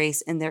lots of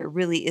grace, and there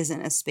really isn't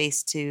a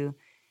space to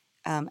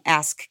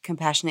ask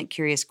compassionate,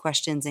 curious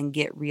questions and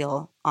get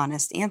real,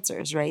 honest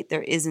answers, right?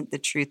 There isn't the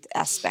truth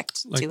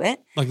aspect to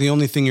it. Like the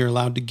only thing you're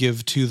allowed to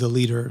give to the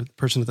leader, the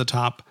person at the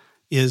top,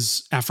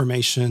 is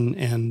affirmation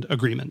and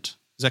agreement.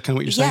 Is that kind of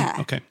what you're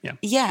saying? Okay. Yeah.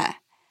 Yeah.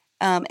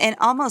 And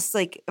almost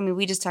like, I mean,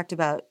 we just talked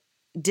about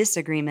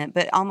disagreement,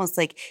 but almost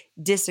like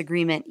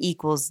disagreement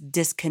equals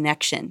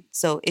disconnection.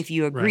 So if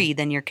you agree,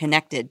 then you're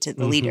connected to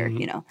the leader,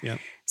 you know? Yeah.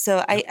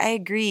 So I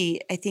agree.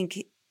 I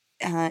think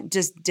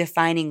just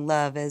defining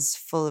love as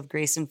full of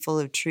grace and full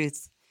of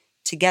truth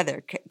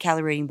together,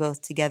 calibrating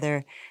both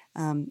together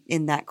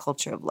in that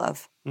culture of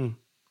love.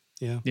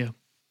 Yeah. Yeah.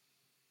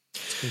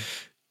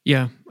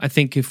 Yeah. I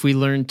think if we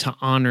learn to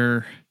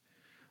honor,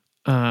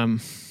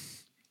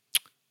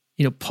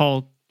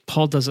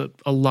 Paul does a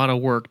lot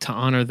of work to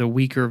honor the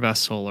weaker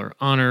vessel, or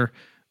honor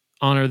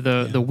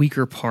the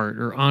weaker part,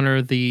 or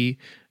honor the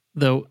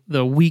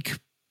weak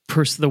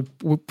person,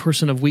 the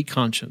person of weak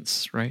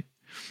conscience, right?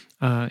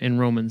 In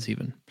Romans,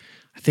 even.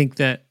 I think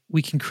that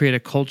we can create a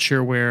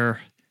culture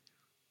where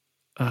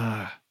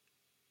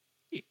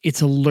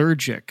it's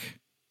allergic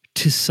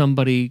to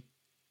somebody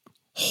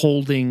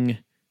holding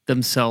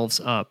themselves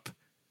up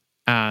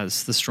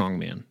as the strong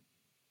man,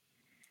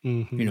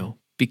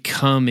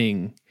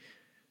 becoming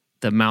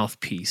the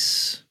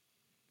mouthpiece,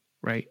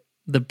 right?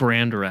 The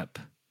brand rep.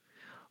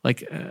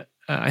 Like,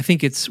 I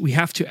think we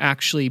have to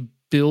actually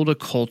build a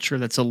culture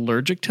that's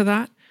allergic to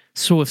that.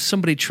 So if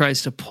somebody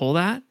tries to pull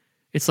that,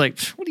 it's like,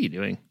 what are you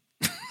doing?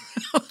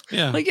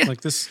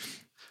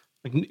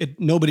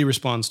 Nobody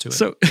responds to it.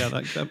 So,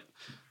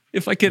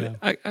 if I could,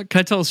 can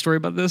I tell a story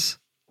about this?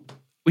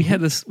 We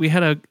had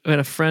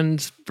a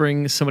friend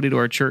bring somebody to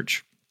our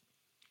church,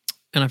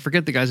 and I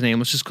forget the guy's name.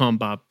 Let's just call him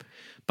Bob.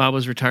 Bob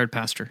was a retired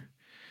pastor.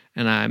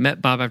 And I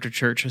met Bob after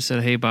church. I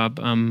said, "Hey, Bob,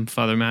 I'm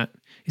Father Matt."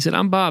 He said,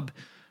 "I'm Bob.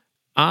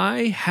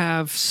 I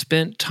have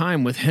spent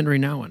time with Henry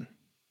Nouwen."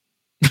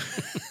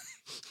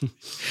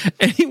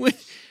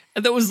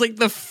 And that was like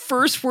the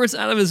first words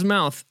out of his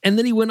mouth. And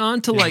then he went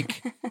on to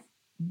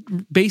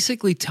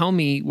basically tell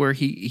me where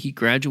he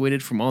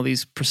graduated from all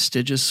these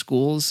prestigious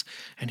schools,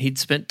 and he'd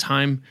spent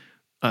time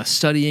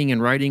studying and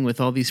writing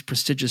with all these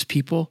prestigious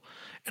people.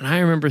 And I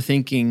remember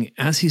thinking,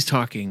 as he's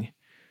talking,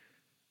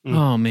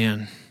 oh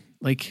man,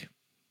 like,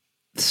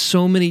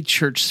 so many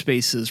church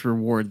spaces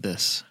reward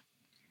this.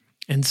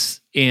 And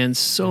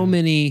so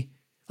many,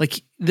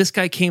 like, this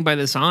guy came by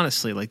this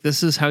honestly. Like,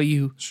 this is how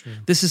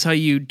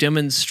you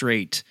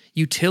demonstrate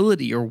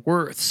utility or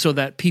worth, so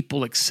that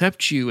people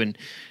accept you and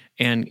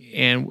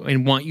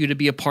want you to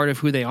be a part of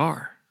who they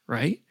are,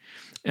 right?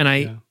 And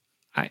I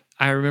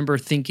remember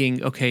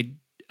thinking, okay,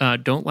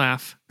 don't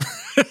laugh.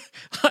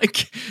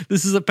 Like,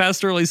 this is a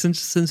pastorally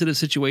sensitive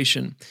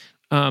situation.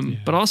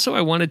 But also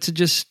I wanted to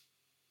just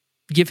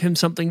give him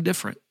something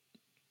different,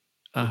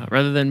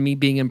 rather than me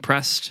being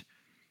impressed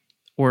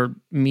or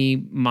me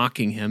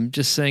mocking him,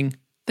 just saying,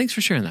 thanks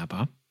for sharing that,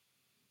 Bob.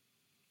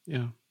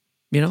 Yeah.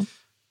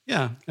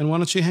 Yeah. And why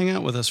don't you hang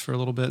out with us for a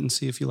little bit and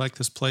see if you like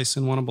this place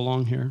and want to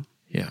belong here?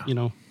 Yeah.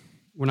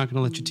 We're not going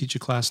to let you teach a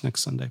class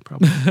next Sunday,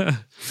 probably.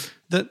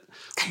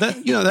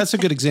 That's a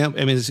good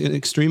example. I mean, it's an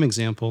extreme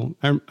example.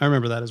 I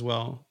remember that as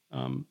well.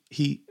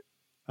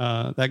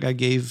 That guy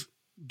gave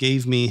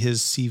me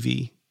his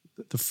CV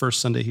the first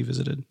Sunday he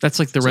visited. That's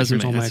like the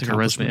resume. That's like a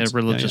resume, a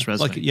religious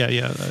resume.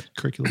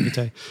 Curriculum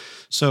vitae.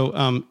 So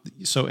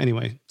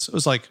anyway, so it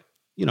was like,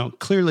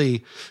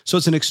 clearly, so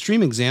it's an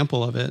extreme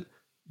example of it,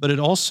 but it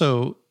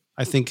also,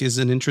 I think, is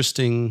an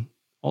interesting,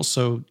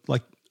 also,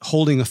 like,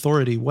 holding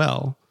authority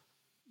well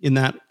in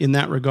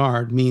that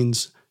regard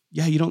means,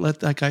 you don't let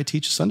that guy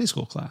teach a Sunday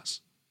school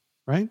class,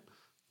 right?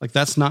 Like,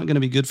 that's not going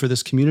to be good for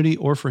this community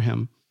or for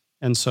him.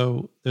 And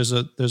so there's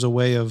a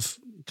way of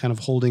kind of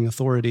holding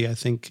authority, I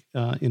think,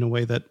 in a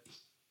way that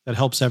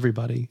helps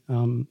everybody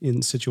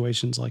in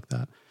situations like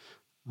that.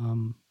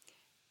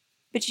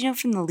 But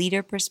from the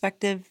leader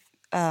perspective,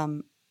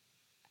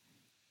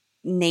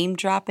 name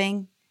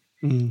dropping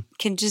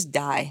can just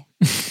die.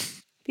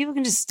 People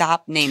can just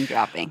stop name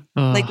dropping.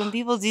 Like, when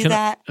people do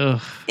that,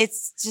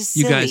 it's just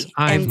silly. You guys,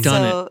 I've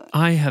done it.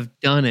 I have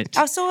done it.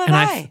 Oh, so have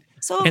I.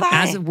 And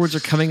as the words are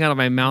coming out of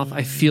my mouth,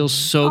 I feel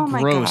so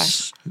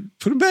gross.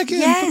 Put them back in.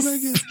 Yes. Put them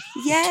back in.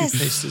 Yes.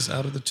 Toothpaste is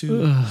out of the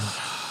tube.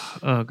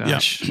 Oh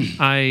gosh.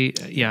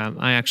 Yeah.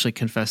 I actually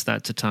confessed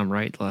that to Tom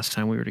Wright the last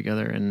time we were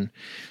together, and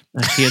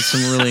he had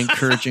some really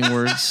encouraging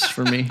words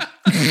for me.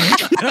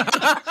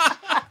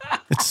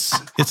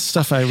 It's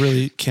stuff I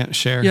really can't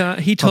share. Yeah,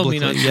 he told me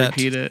not to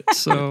repeat it.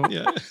 So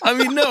I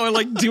mean, no,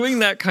 like, doing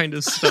that kind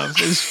of stuff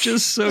is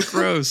just so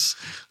gross.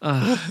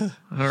 All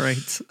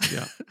right.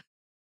 Yeah.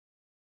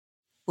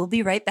 We'll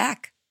be right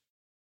back.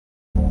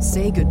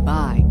 Say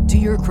goodbye to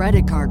your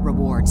credit card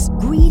rewards.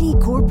 Greedy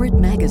corporate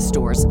mega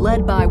stores,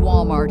 led by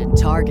Walmart and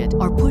Target,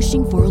 are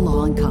pushing for a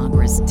law in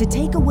Congress to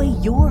take away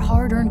your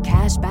hard-earned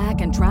cash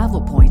back and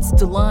travel points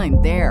to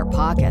line their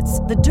pockets.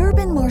 The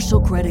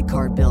Durbin-Marshall credit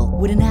card bill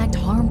would enact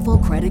harmful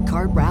credit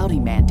card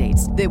routing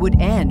mandates that would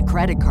end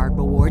credit card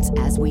rewards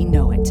as we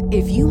know it.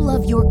 If you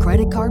love your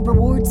credit card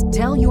rewards,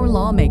 tell your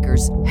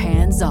lawmakers,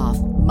 hands off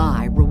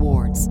my rewards.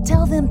 cards.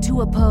 Tell them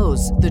to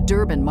oppose the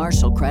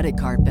Durbin-Marshall credit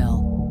card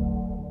bill.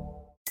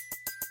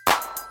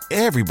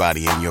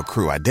 Everybody in your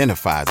crew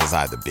identifies as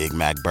either Big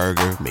Mac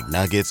Burger,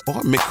 McNuggets,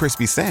 or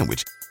McCrispy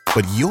Sandwich.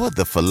 But you're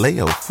the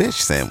Filet-O-Fish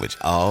Sandwich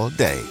all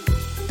day.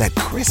 That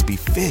crispy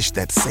fish,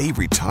 that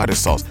savory tartar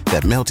sauce,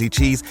 that melty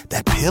cheese,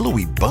 that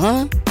pillowy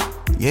bun.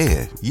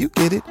 Yeah, you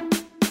get it.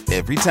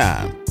 Every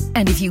time.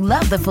 And if you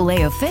love the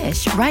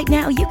Filet-O-Fish, right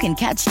now you can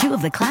catch two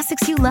of the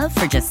classics you love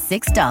for just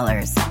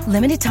 $6.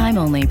 Limited time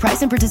only.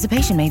 Price and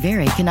participation may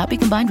vary. Cannot be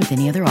combined with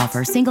any other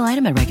offer. Single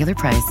item at regular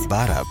price.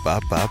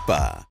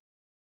 Ba-da-ba-ba-ba.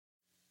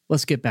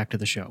 Let's get back to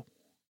the show.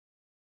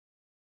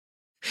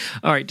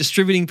 All right,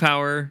 distributing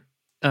power,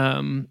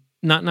 not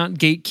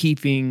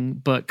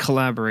gatekeeping, but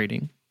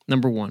collaborating.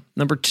 Number one.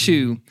 Number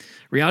two,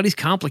 reality's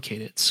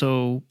complicated.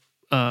 So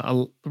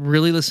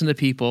really listen to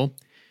people.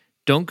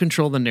 Don't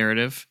control the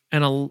narrative,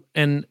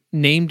 and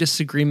name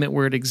disagreement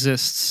where it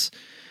exists.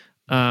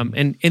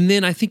 And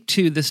then I think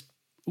too, this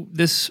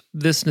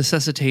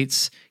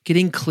necessitates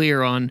getting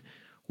clear on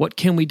what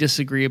can we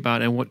disagree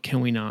about and what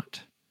can we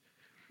not.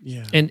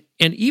 Yeah. And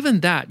even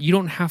that, you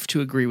don't have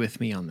to agree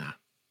with me on that.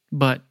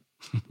 But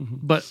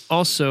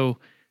also,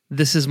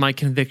 this is my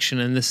conviction,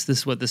 and this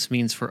is what this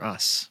means for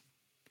us,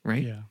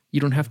 right? Yeah. You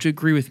don't have to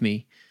agree with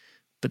me,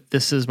 but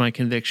this is my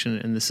conviction,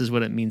 and this is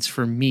what it means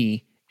for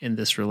me in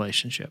this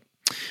relationship.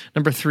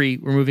 Number three,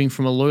 we're moving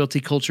from a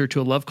loyalty culture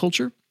to a love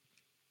culture,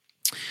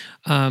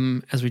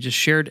 as we just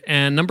shared.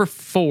 And number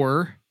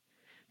four,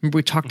 remember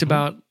we talked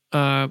about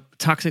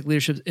toxic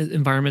leadership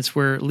environments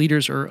where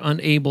leaders are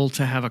unable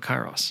to have a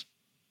kairos.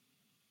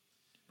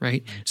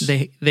 Right?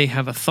 They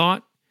have a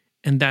thought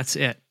and that's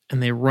it.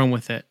 And they run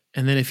with it.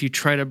 And then if you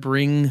try to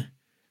bring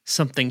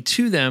something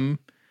to them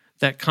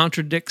that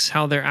contradicts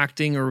how they're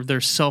acting or their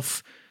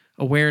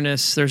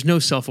self-awareness, there's no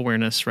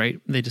self-awareness,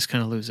 right? They just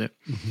kind of lose it.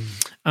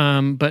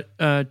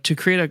 But to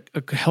create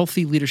a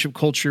healthy leadership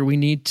culture, we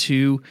need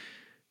to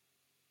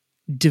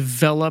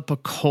develop a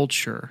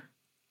culture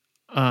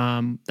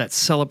that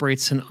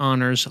celebrates and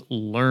honors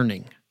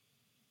learning.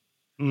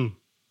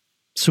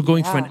 So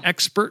going from an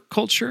expert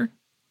culture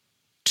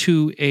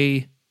to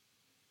a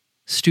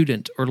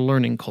student or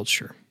learning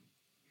culture.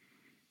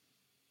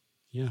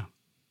 Yeah.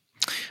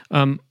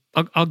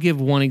 I'll give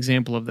one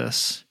example of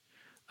this.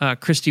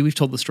 Christy, we've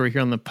told the story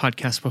here on the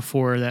podcast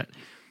before that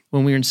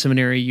when we were in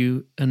seminary,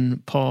 you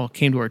and Paul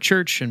came to our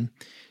church, and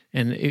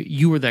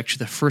you were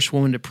actually the first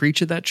woman to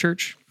preach at that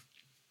church.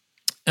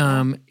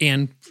 So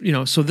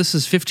this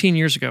is 15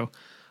 years ago.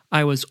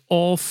 I was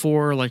all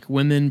for like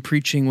women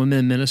preaching, women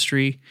in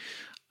ministry.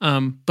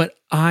 But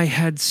I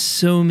had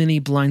so many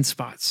blind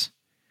spots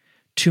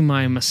to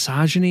my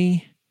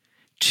misogyny,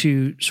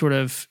 to sort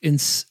of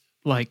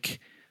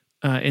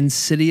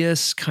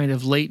insidious kind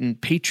of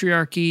latent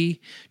patriarchy,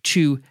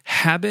 to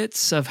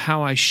habits of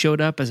how I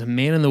showed up as a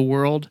man in the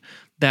world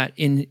that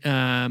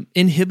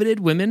inhibited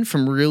women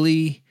from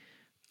really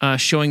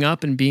showing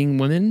up and being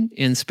women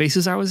in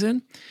spaces I was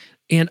in.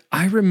 And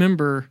I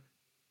remember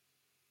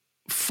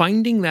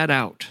finding that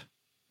out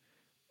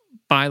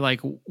by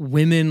like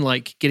women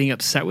like getting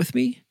upset with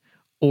me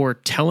or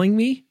telling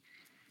me,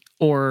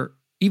 or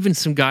even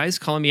some guys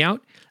calling me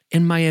out.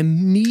 And my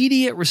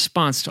immediate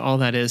response to all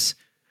that is,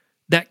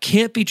 that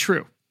can't be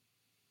true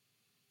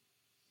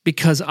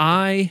because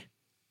I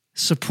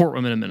support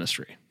women in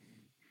ministry.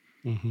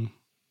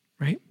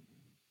 Right?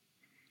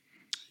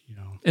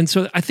 Yeah. And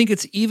so I think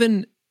it's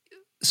even,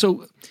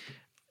 so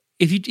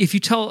if you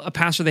tell a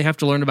pastor they have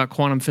to learn about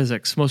quantum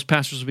physics, most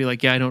pastors will be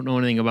like, yeah, I don't know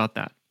anything about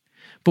that.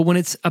 But when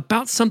it's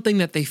about something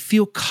that they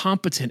feel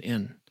competent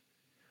in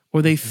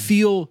or they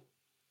feel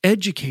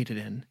educated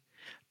in,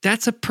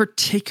 that's a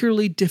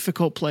particularly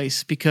difficult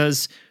place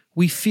because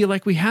we feel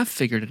like we have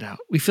figured it out.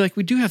 We feel like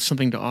we do have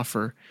something to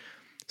offer.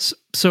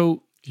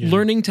 So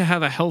learning to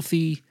have a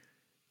healthy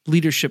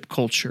leadership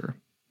culture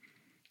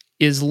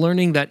is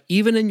learning that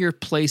even in your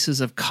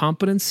places of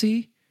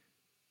competency,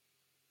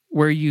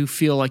 where you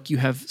feel like you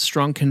have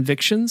strong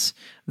convictions,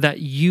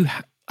 that you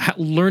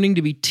learning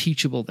to be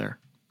teachable there.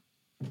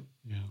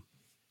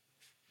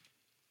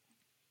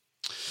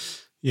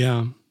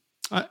 Yeah.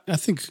 I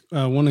think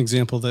one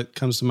example that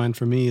comes to mind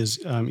for me is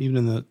even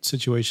in the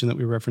situation that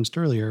we referenced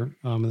earlier,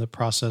 in the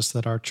process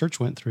that our church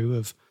went through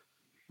of,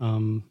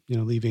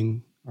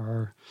 leaving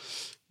our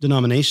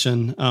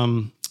denomination.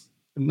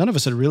 None of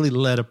us had really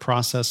led a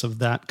process of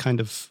that kind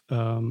of,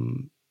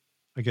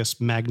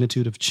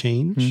 magnitude of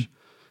change.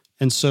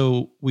 And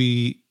so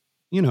we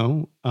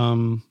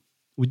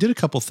did a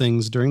couple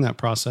things during that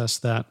process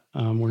that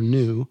were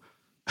new.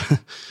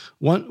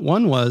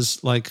 One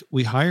was like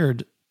we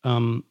hired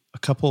a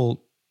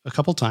couple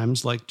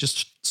times, like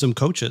just some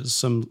coaches,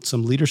 some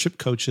leadership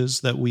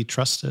coaches that we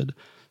trusted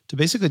to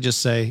basically just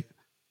say,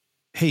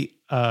 hey,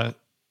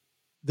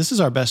 this is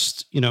our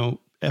best,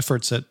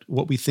 efforts at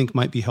what we think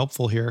might be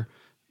helpful here.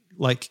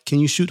 Like, can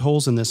you shoot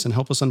holes in this and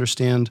help us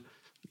understand,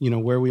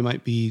 where we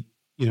might be,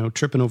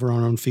 tripping over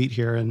our own feet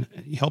here, and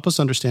help us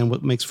understand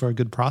what makes for a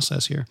good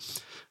process here.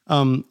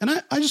 And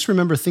I just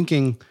remember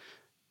thinking,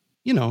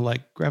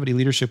 like Gravity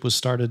Leadership was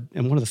started,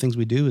 and one of the things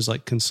we do is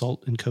like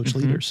consult and coach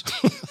leaders.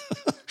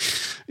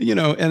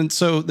 And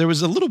so there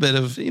was a little bit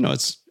of,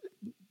 it's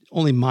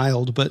only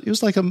mild, but it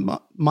was like a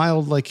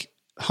mild, like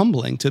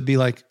humbling to be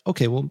like,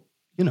 okay, well,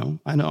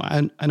 I know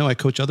I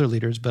coach other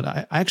leaders, but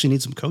I actually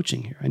need some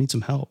coaching here. I need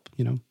some help,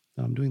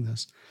 I'm doing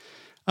this.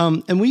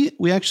 And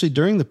we actually,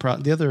 during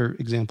the other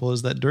example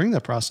is that during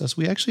that process,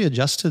 we actually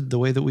adjusted the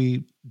way that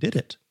we did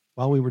it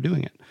while we were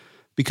doing it,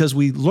 because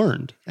we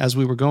learned as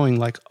we were going,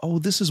 like, oh,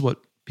 this is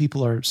what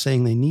people are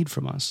saying they need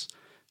from us.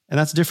 And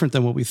that's different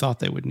than what we thought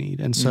they would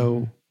need. And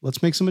so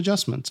let's make some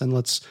adjustments, and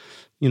let's,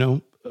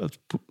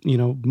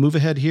 move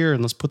ahead here,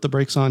 and let's put the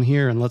brakes on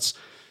here, and let's,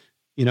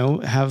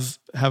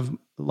 have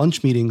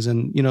lunch meetings.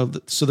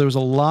 And, so there was a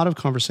lot of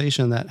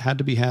conversation that had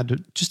to be had to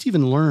just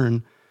even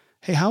learn,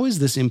 hey, how is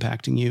this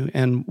impacting you?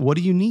 And what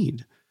do you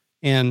need?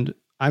 And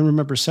I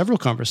remember several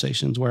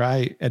conversations where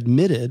I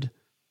admitted,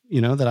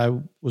 that I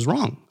was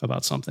wrong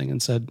about something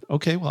and said,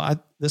 okay,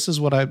 well, this is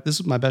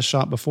my best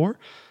shot before.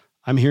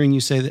 I'm hearing you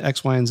say the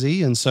X, Y, and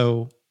Z. And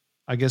so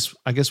I guess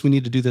we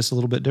need to do this a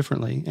little bit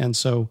differently. And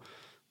so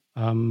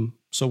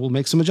we'll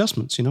make some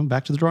adjustments,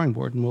 back to the drawing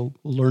board, and we'll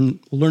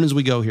learn as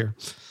we go here.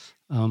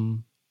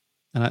 And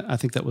I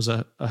think that was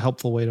a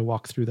helpful way to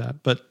walk through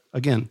that. But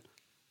again,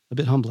 a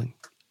bit humbling.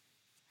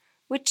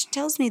 Which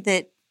tells me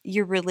that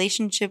your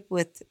relationship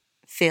with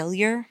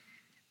failure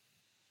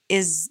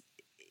is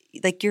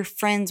like you're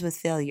friends with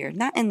failure,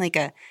 not in like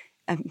a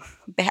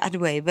bad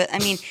way, but I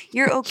mean,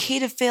 you're okay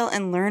to fail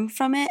and learn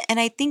from it. And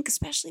I think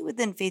especially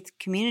within faith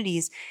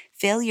communities,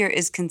 failure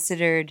is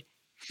considered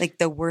like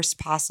the worst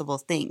possible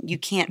thing. You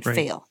can't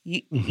fail.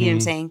 You know what I'm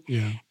saying?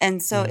 Yeah.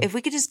 And so if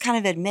we could just kind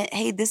of admit,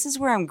 hey, this is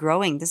where I'm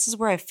growing. This is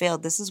where I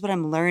failed. This is what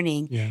I'm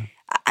learning. Yeah.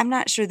 I'm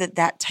not sure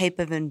that type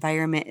of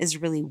environment is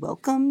really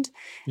welcomed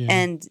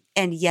and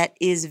yet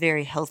is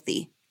very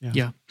healthy.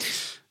 Yeah.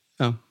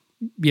 I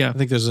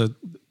think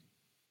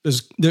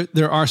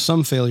there are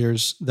some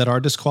failures that are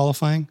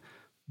disqualifying,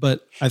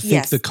 but I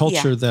think the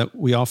culture that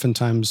we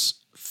oftentimes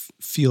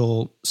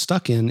feel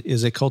stuck in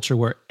is a culture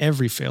where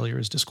every failure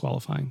is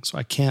disqualifying. So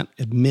I can't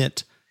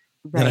admit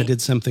that I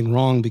did something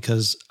wrong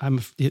because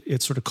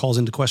it sort of calls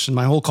into question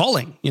my whole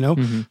calling,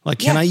 like,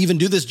 can I even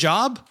do this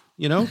job?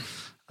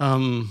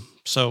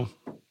 So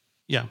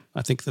yeah,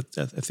 I think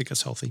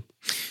that's healthy.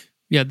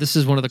 Yeah. This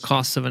is one of the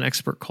costs of an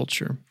expert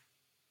culture.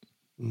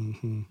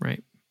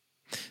 Right.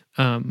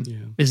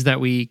 Is that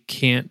we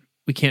can't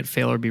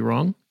fail or be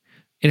wrong.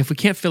 And if we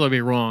can't fail or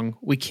be wrong,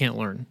 we can't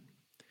learn.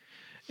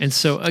 And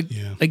so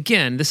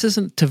again, this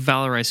isn't to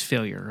valorize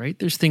failure, right?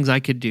 There's things I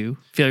could do,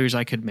 failures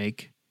I could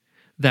make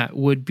that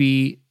would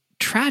be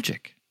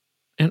tragic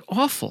and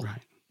awful,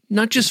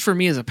 not just for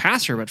me as a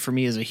pastor, but for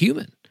me as a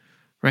human,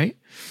 right?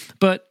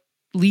 But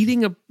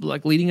leading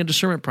a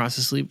discernment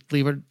process,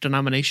 leave a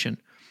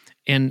denomination,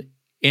 and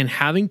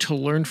having to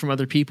learn from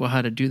other people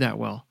how to do that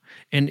well.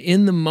 And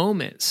in the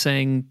moment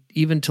saying,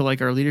 even to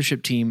like our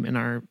leadership team in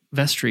our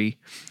vestry,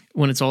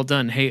 when it's all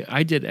done, hey,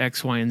 I did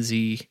X, Y, and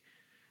Z,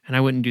 and I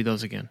wouldn't do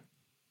those again,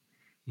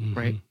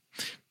 right?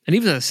 And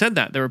even as I said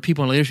that, there were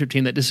people on the leadership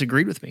team that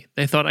disagreed with me.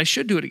 They thought I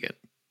should do it again.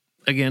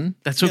 Again,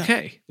 that's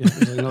okay.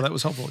 That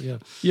was helpful.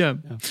 Yeah.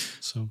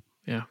 So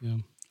yeah.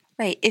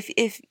 Right.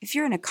 If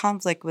you're in a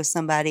conflict with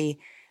somebody,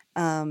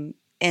 and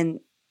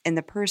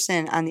the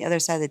person on the other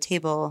side of the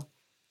table,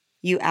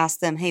 you ask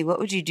them, hey, what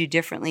would you do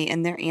differently?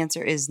 And their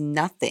answer is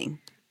nothing.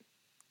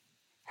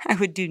 I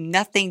would do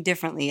nothing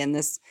differently in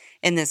this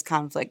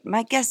conflict.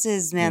 My guess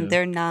is, man,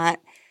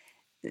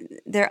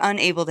 they're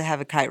unable to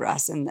have a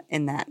kairos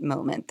in that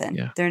moment.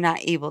 Then they're not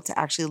able to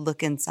actually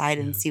look inside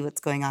and see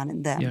what's going on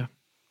in them. Yeah.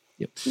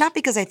 Yep. Not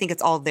because I think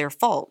it's all their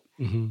fault,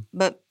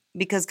 but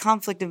because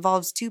conflict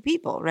involves two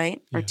people,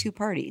 right? Or two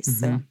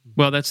parties. So,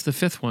 well, that's the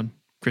fifth one,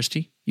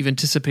 Christy. You've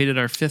anticipated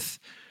our fifth.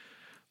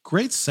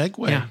 Great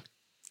segue. Yeah.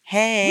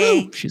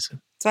 Hey, Woo! that's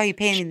why you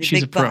pay me the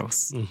big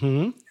bucks.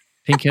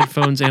 Pink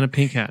headphones and a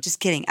pink hat.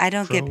 Just kidding. I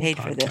don't get paid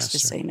for this,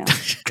 just so you know.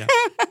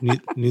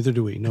 Neither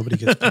do we. Nobody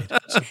gets paid.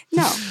 So.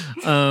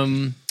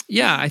 No.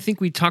 I think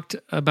we talked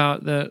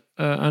about the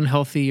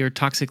unhealthy or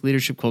toxic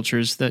leadership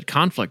cultures that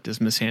conflict is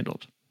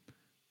mishandled.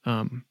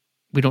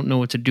 We don't know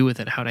what to do with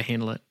it, how to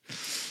handle it.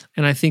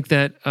 And I think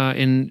that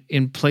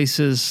in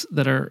places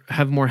that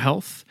have more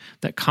health,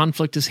 that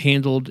conflict is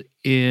handled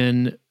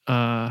in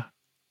a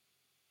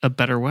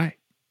better way.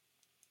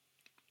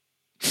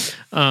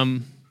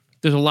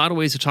 There's a lot of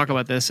ways to talk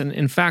about this. And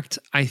in fact,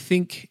 I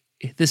think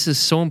this is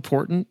so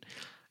important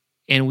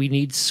and we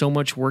need so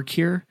much work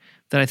here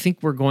that I think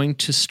we're going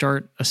to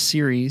start a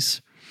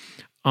series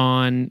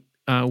on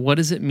what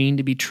does it mean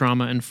to be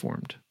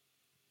trauma-informed?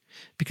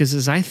 Because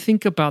as I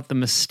think about the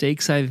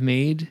mistakes I've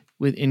made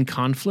in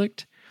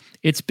conflict,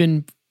 it's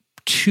been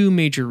two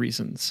major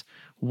reasons.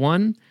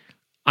 One,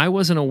 I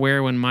wasn't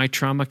aware when my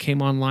trauma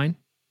came online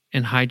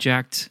and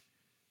hijacked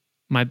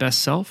my best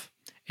self.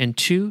 And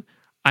two,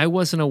 I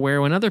wasn't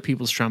aware when other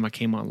people's trauma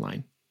came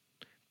online.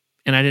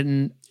 And I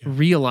didn't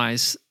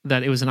realize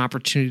that it was an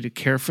opportunity to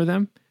care for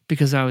them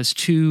because I was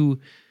too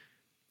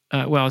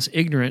I was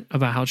ignorant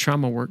about how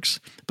trauma works,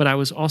 but I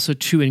was also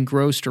too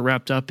engrossed or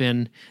wrapped up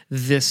in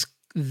this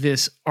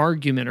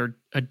argument or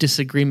a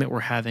disagreement we're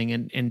having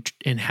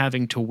and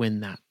having to win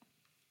that.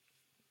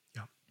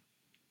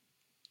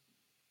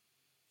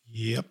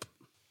 Yep.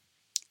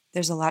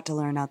 There's a lot to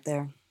learn out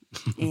there.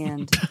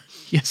 And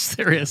yes,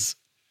 there is.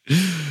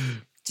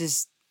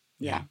 Just,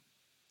 yeah.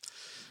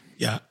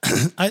 Yeah.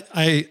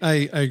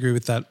 I agree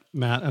with that,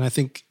 Matt. And I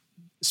think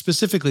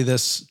specifically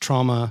this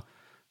trauma,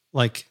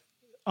 like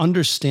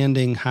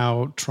understanding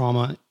how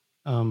trauma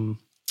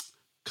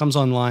comes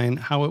online,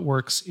 how it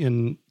works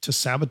to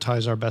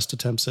sabotage our best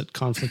attempts at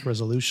conflict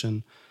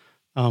resolution.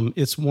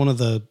 It's one of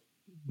the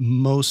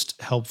most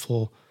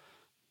helpful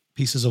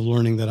pieces of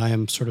learning that I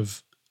am sort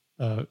of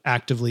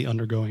actively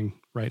undergoing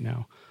right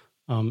now.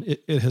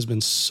 It has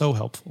been so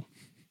helpful.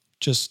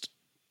 Just,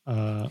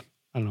 I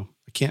don't know.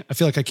 I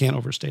feel like I can't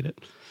overstate it.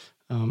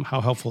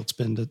 How helpful it's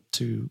been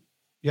to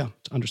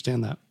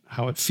understand that,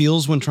 how it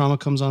feels when trauma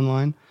comes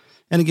online.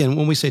 And again,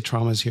 when we say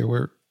traumas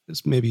here,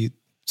 it's maybe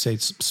say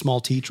it's small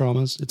T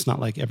traumas. It's not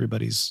like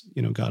everybody's,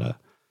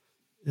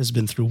 has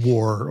been through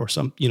war or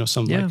some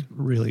like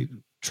really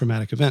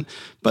traumatic event,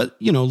 but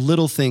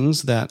little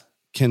things that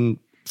can,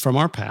 from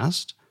our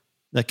past,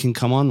 that can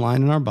come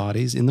online in our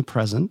bodies in the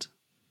present,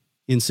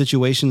 in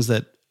situations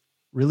that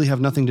really have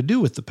nothing to do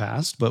with the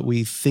past, but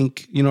we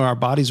think, our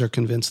bodies are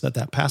convinced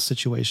that past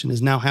situation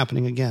is now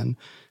happening again,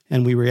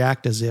 and we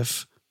react as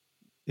if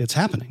it's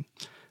happening.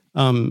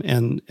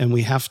 And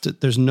we have to,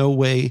 there's no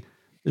way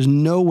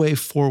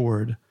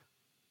forward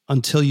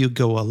until you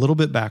go a little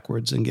bit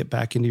backwards and get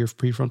back into your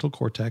prefrontal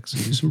cortex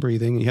and do some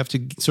breathing. You have to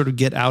sort of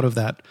get out of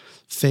that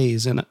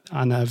phase. And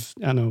I'm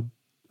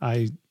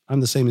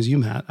the same as you,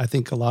 Matt. I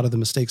think a lot of the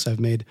mistakes I've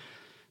made,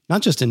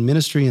 not just in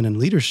ministry and in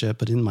leadership,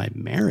 but in my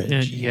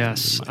marriage.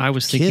 Yes. I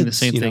was thinking the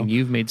same thing.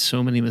 You've made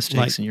so many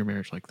mistakes in your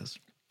marriage like this.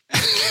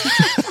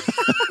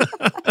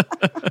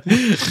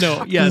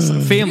 No, yes,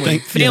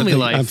 family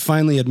life. I'm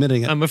finally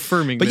admitting it. I'm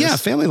affirming but this. Yeah,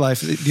 family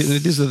life.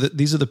 These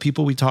are the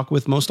people we talk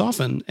with most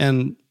often.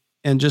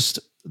 And just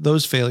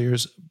those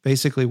failures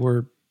basically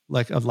were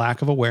like a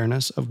lack of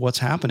awareness of what's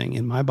happening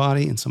in my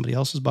body, in somebody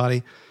else's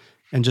body,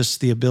 and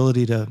just the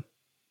ability to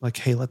like,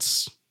 hey,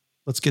 let's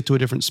get to a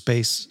different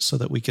space so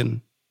that we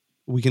can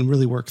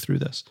really work through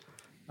this.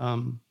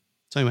 So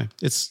anyway,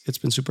 it's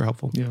been super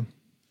helpful. Yeah.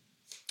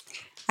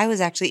 I was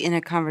actually in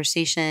a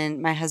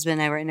conversation, my husband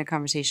and I were in a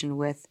conversation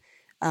with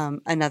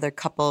another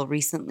couple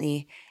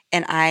recently,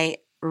 and I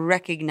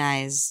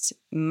recognized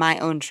my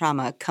own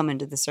trauma come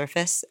into the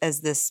surface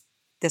as this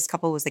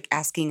couple was like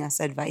asking us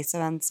advice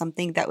on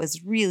something that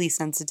was really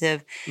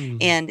sensitive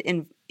and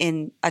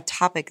in a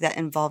topic that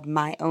involved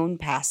my own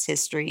past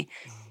history.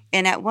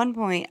 And at one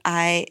point,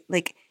 I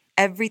like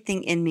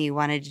everything in me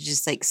wanted to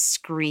just like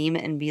scream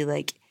and be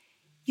like,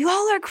 you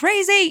all are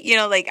crazy.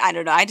 I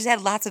don't know. I just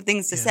had lots of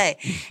things to say.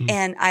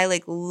 And I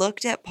like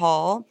looked at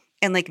Paul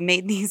and like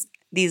made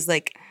these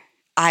like,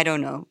 I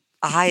don't know,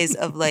 eyes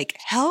of like,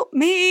 help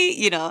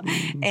me,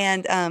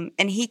 and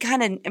he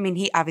kind of,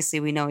 he obviously,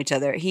 we know each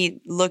other.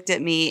 He looked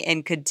at me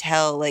and could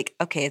tell like,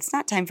 okay, it's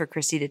not time for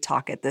Christy to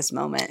talk at this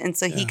moment. And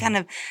so he kind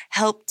of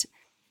helped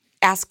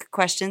ask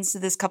questions to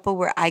this couple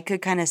where I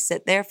could kind of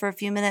sit there for a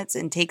few minutes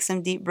and take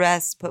some deep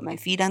breaths, put my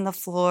feet on the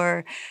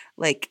floor,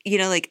 like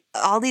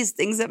all these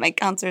things that my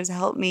counselors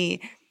helped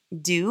me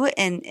do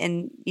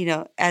and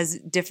as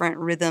different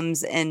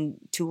rhythms and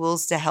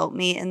tools to help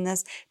me in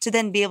this, to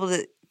then be able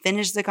to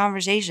finish the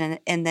conversation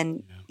and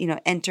then,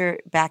 enter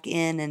back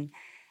in.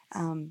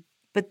 And,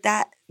 but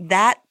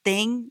that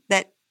thing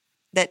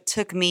that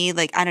took me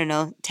like, I don't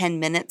know, 10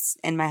 minutes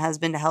and my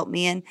husband to help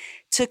me in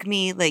took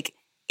me like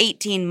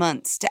 18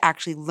 months to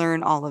actually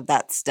learn all of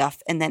that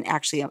stuff and then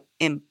actually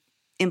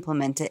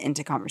implement it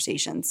into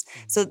conversations.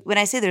 So when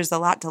I say there's a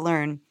lot to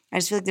learn, I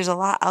just feel like there's a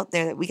lot out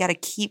there that we got to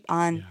keep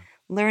on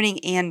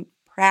learning and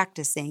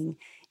practicing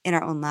in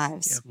our own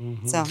lives. Yep.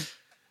 Mm-hmm. So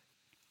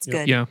it's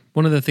good. Yeah.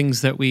 One of the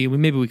things that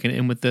maybe we can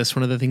end with this,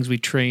 one of the things we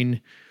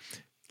train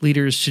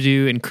leaders to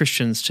do and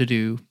Christians to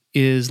do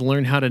is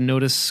learn how to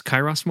notice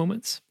Kairos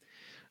moments,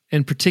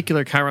 in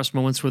particular Kairos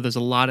moments where there's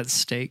a lot at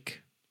stake,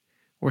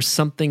 or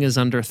something is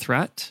under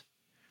threat,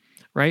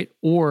 right?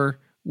 Or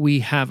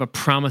we have a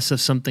promise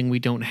of something we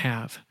don't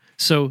have.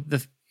 So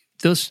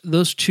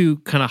those two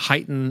kind of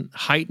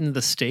heighten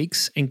the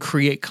stakes and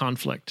create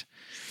conflict.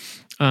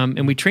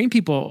 And we train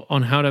people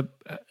on how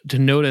to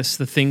notice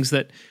the things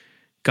that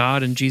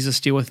God and Jesus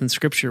deal with in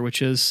Scripture,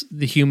 which is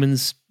the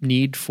human's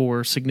need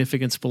for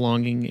significance,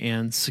 belonging,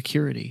 and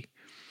security.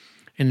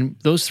 And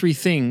those three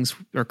things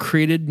are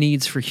created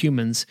needs for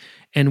humans.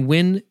 And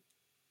when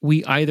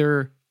we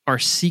either are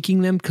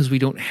seeking them because we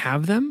don't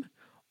have them,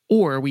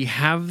 or we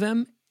have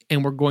them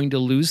and we're going to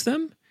lose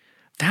them,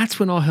 that's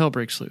when all hell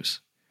breaks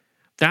loose.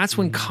 That's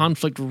when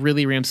conflict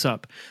really ramps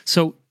up.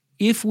 So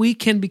if we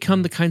can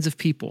become the kinds of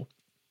people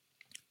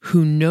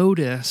who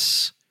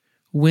notice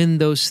when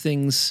those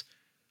things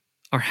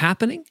are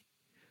happening,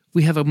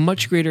 we have a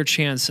much greater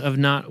chance of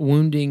not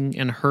wounding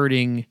and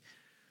hurting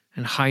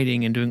and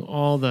hiding and doing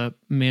all the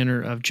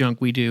manner of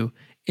junk we do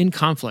in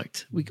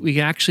conflict. We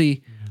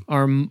actually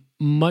are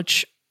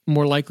much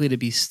more likely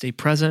to stay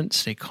present,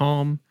 stay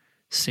calm,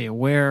 stay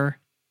aware,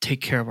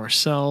 take care of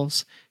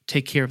ourselves,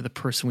 take care of the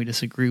person we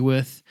disagree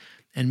with,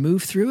 and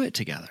move through it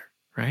together,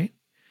 right?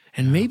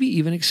 And maybe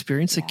even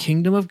experience the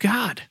kingdom of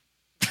God.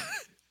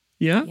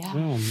 Yeah?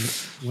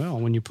 Well,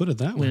 when you put it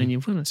that way,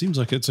 it seems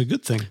like it's a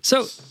good thing.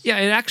 So, yeah,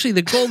 and actually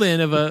the goal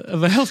then of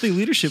a healthy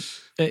leadership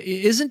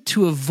isn't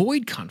to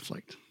avoid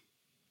conflict.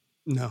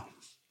 No.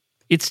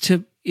 It's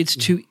to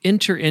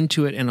enter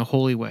into it in a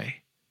holy way,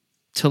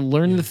 to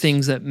learn the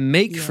things that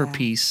make for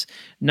peace,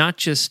 not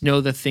just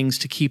know the things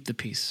to keep the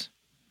peace.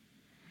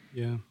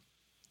 Yeah.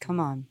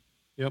 Come on.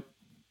 Yep.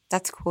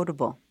 That's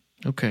quotable.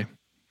 Okay. I'm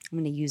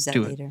going to use that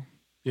later.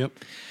 Yep.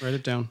 Write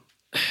it down.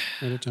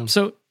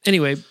 So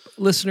anyway,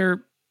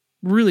 listener,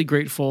 really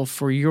grateful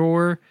for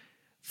your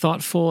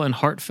thoughtful and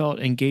heartfelt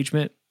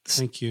engagement.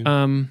 Thank you.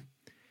 I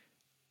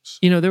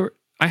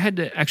had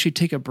to actually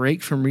take a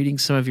break from reading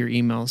some of your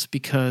emails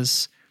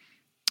because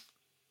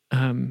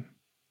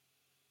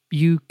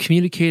you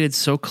communicated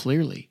so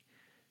clearly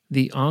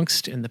the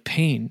angst and the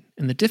pain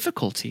and the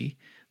difficulty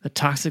that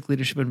toxic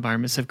leadership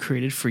environments have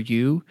created for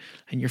you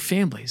and your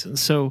families. And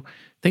so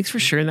thanks for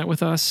sharing that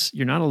with us.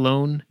 You're not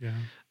alone. Yeah.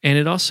 And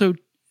it also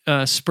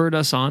spurred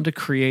us on to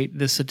create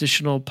this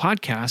additional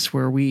podcast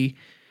where we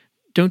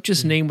don't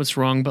just name what's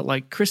wrong, but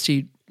like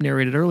Christy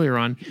narrated earlier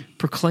on,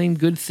 proclaim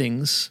good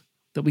things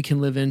that we can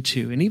live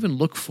into and even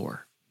look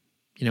for,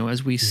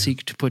 as we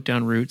seek to put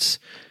down roots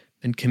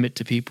and commit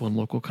to people in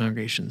local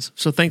congregations.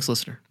 So thanks,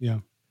 listener. Yeah.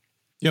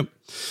 Yep.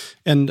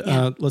 And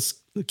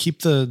let's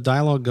keep the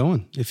dialogue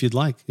going if you'd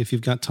like. If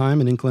you've got time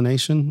and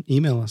inclination,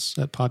 email us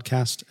at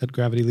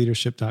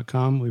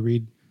podcast@gravityleadership.com. We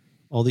read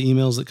all the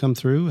emails that come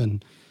through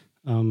and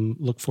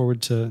look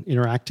forward to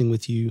interacting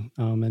with you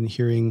and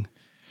hearing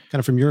kind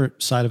of from your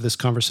side of this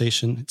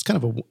conversation. It's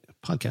kind of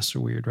podcasts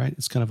are weird, right?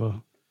 It's kind of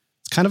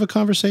a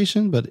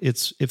conversation, but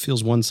it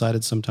feels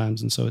one-sided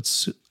sometimes. And so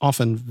it's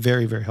often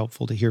very, very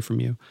helpful to hear from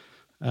you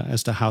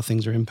as to how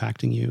things are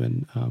impacting you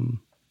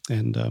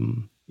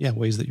and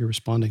ways that you're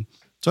responding.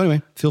 So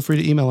anyway, feel free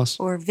to email us.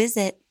 Or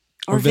visit.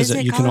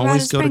 You can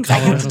always go to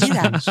Colorado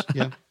Springs.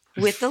 Yeah.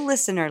 With the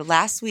listener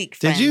last week,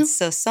 friends. Did you?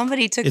 So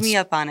somebody took me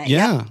up on it.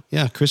 Yeah.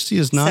 Yeah. Christy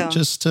is not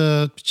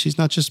she's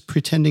not just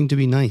pretending to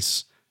be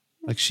nice.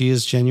 Like she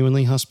is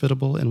genuinely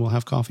hospitable and will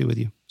have coffee with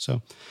you.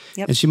 So,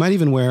 and she might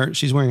even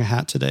she's wearing a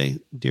hat today,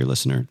 dear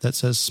listener, that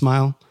says,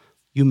 "Smile,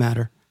 you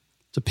matter."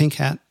 It's a pink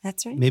hat.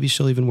 That's right. Maybe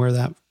she'll even wear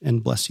that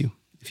and bless you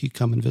if you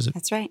come and visit.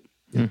 That's right.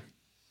 Yeah.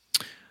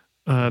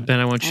 Ben,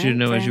 I want you to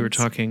know as you were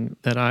talking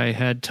that I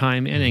had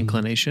time and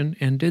inclination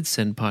and did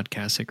send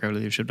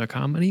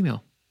podcasts@gravityleadership.com an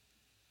email.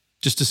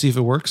 Just to see if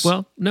it works?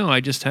 Well, no,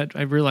 I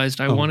realized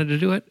I wanted to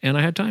do it and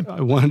I had time.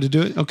 I wanted to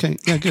do it? Okay.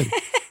 Yeah, good.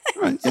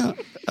 All right. Yeah.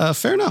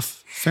 Fair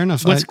enough.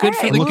 What's good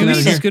for the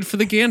goose is good for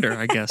the gander,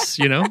 I guess.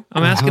 I'm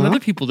asking other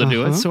people to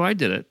do it, so I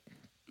did it.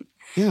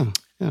 Yeah.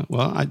 Yeah.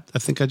 Well, I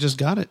think I just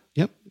got it.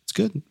 Yep. It's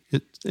good.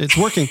 It's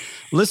working.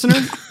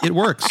 Listener, it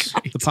works.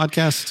 The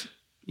podcast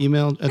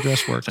email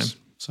address works.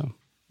 So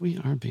we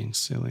are being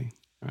silly.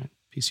 All right.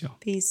 Peace, y'all.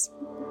 Peace.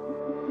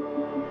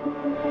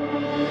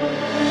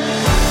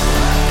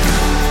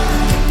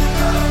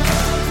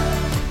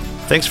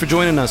 Thanks for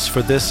joining us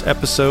for this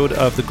episode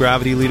of the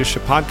Gravity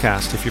Leadership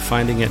Podcast. If you're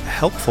finding it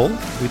helpful,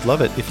 we'd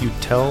love it if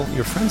you'd tell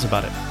your friends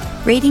about it.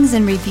 Ratings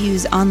and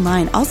reviews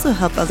online also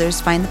help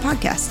others find the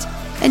podcast.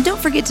 And don't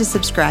forget to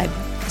subscribe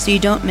so you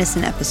don't miss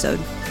an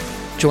episode.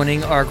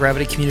 Joining our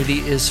Gravity community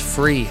is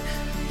free.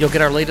 You'll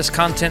get our latest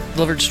content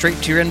delivered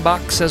straight to your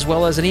inbox, as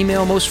well as an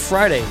email most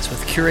Fridays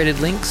with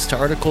curated links to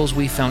articles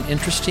we found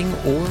interesting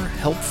or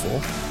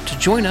helpful. To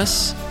join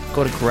us,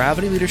 go to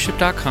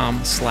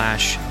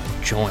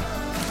gravityleadership.com/join.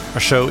 Our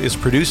show is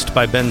produced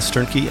by Ben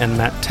Sternke and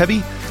Matt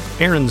Tebbe.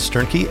 Aaron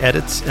Sternke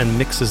edits and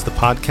mixes the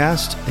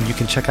podcast, and you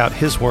can check out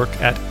his work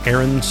at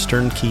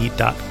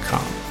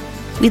aaronsternke.com.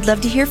 We'd love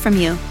to hear from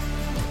you.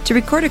 To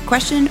record a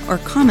question or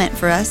comment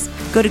for us,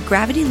 go to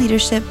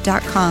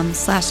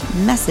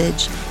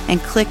gravityleadership.com/message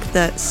and click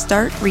the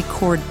Start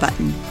Record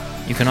button.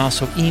 You can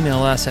also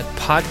email us at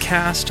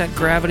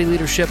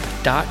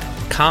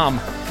podcast@gravityleadership.com.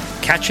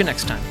 Catch you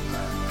next time.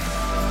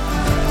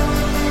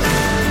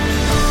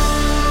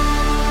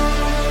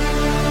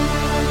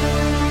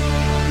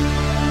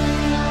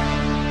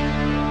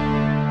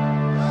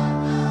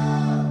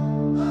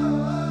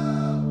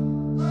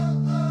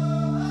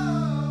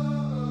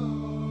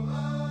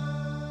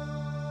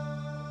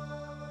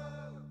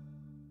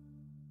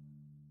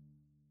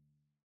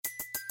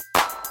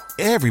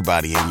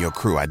 Everybody in your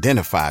crew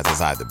identifies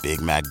as either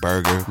Big Mac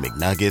Burger,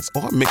 McNuggets,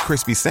 or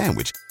McCrispy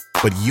Sandwich.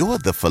 But you're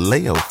the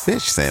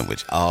Filet-O-Fish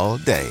Sandwich all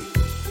day.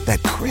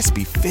 That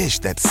crispy fish,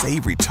 that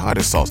savory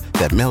tartar sauce,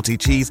 that melty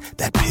cheese,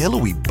 that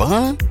pillowy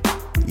bun.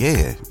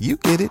 Yeah, you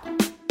get it.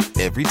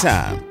 Every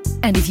time.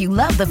 And if you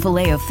love the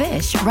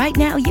Filet-O-Fish, right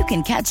now you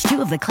can catch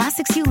two of the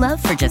classics you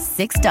love for just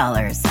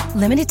 $6.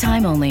 Limited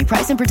time only.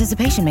 Price and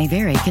participation may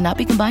vary. Cannot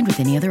be combined with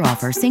any other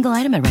offer. Single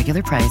item at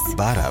regular price.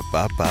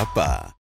 Ba-da-ba-ba-ba.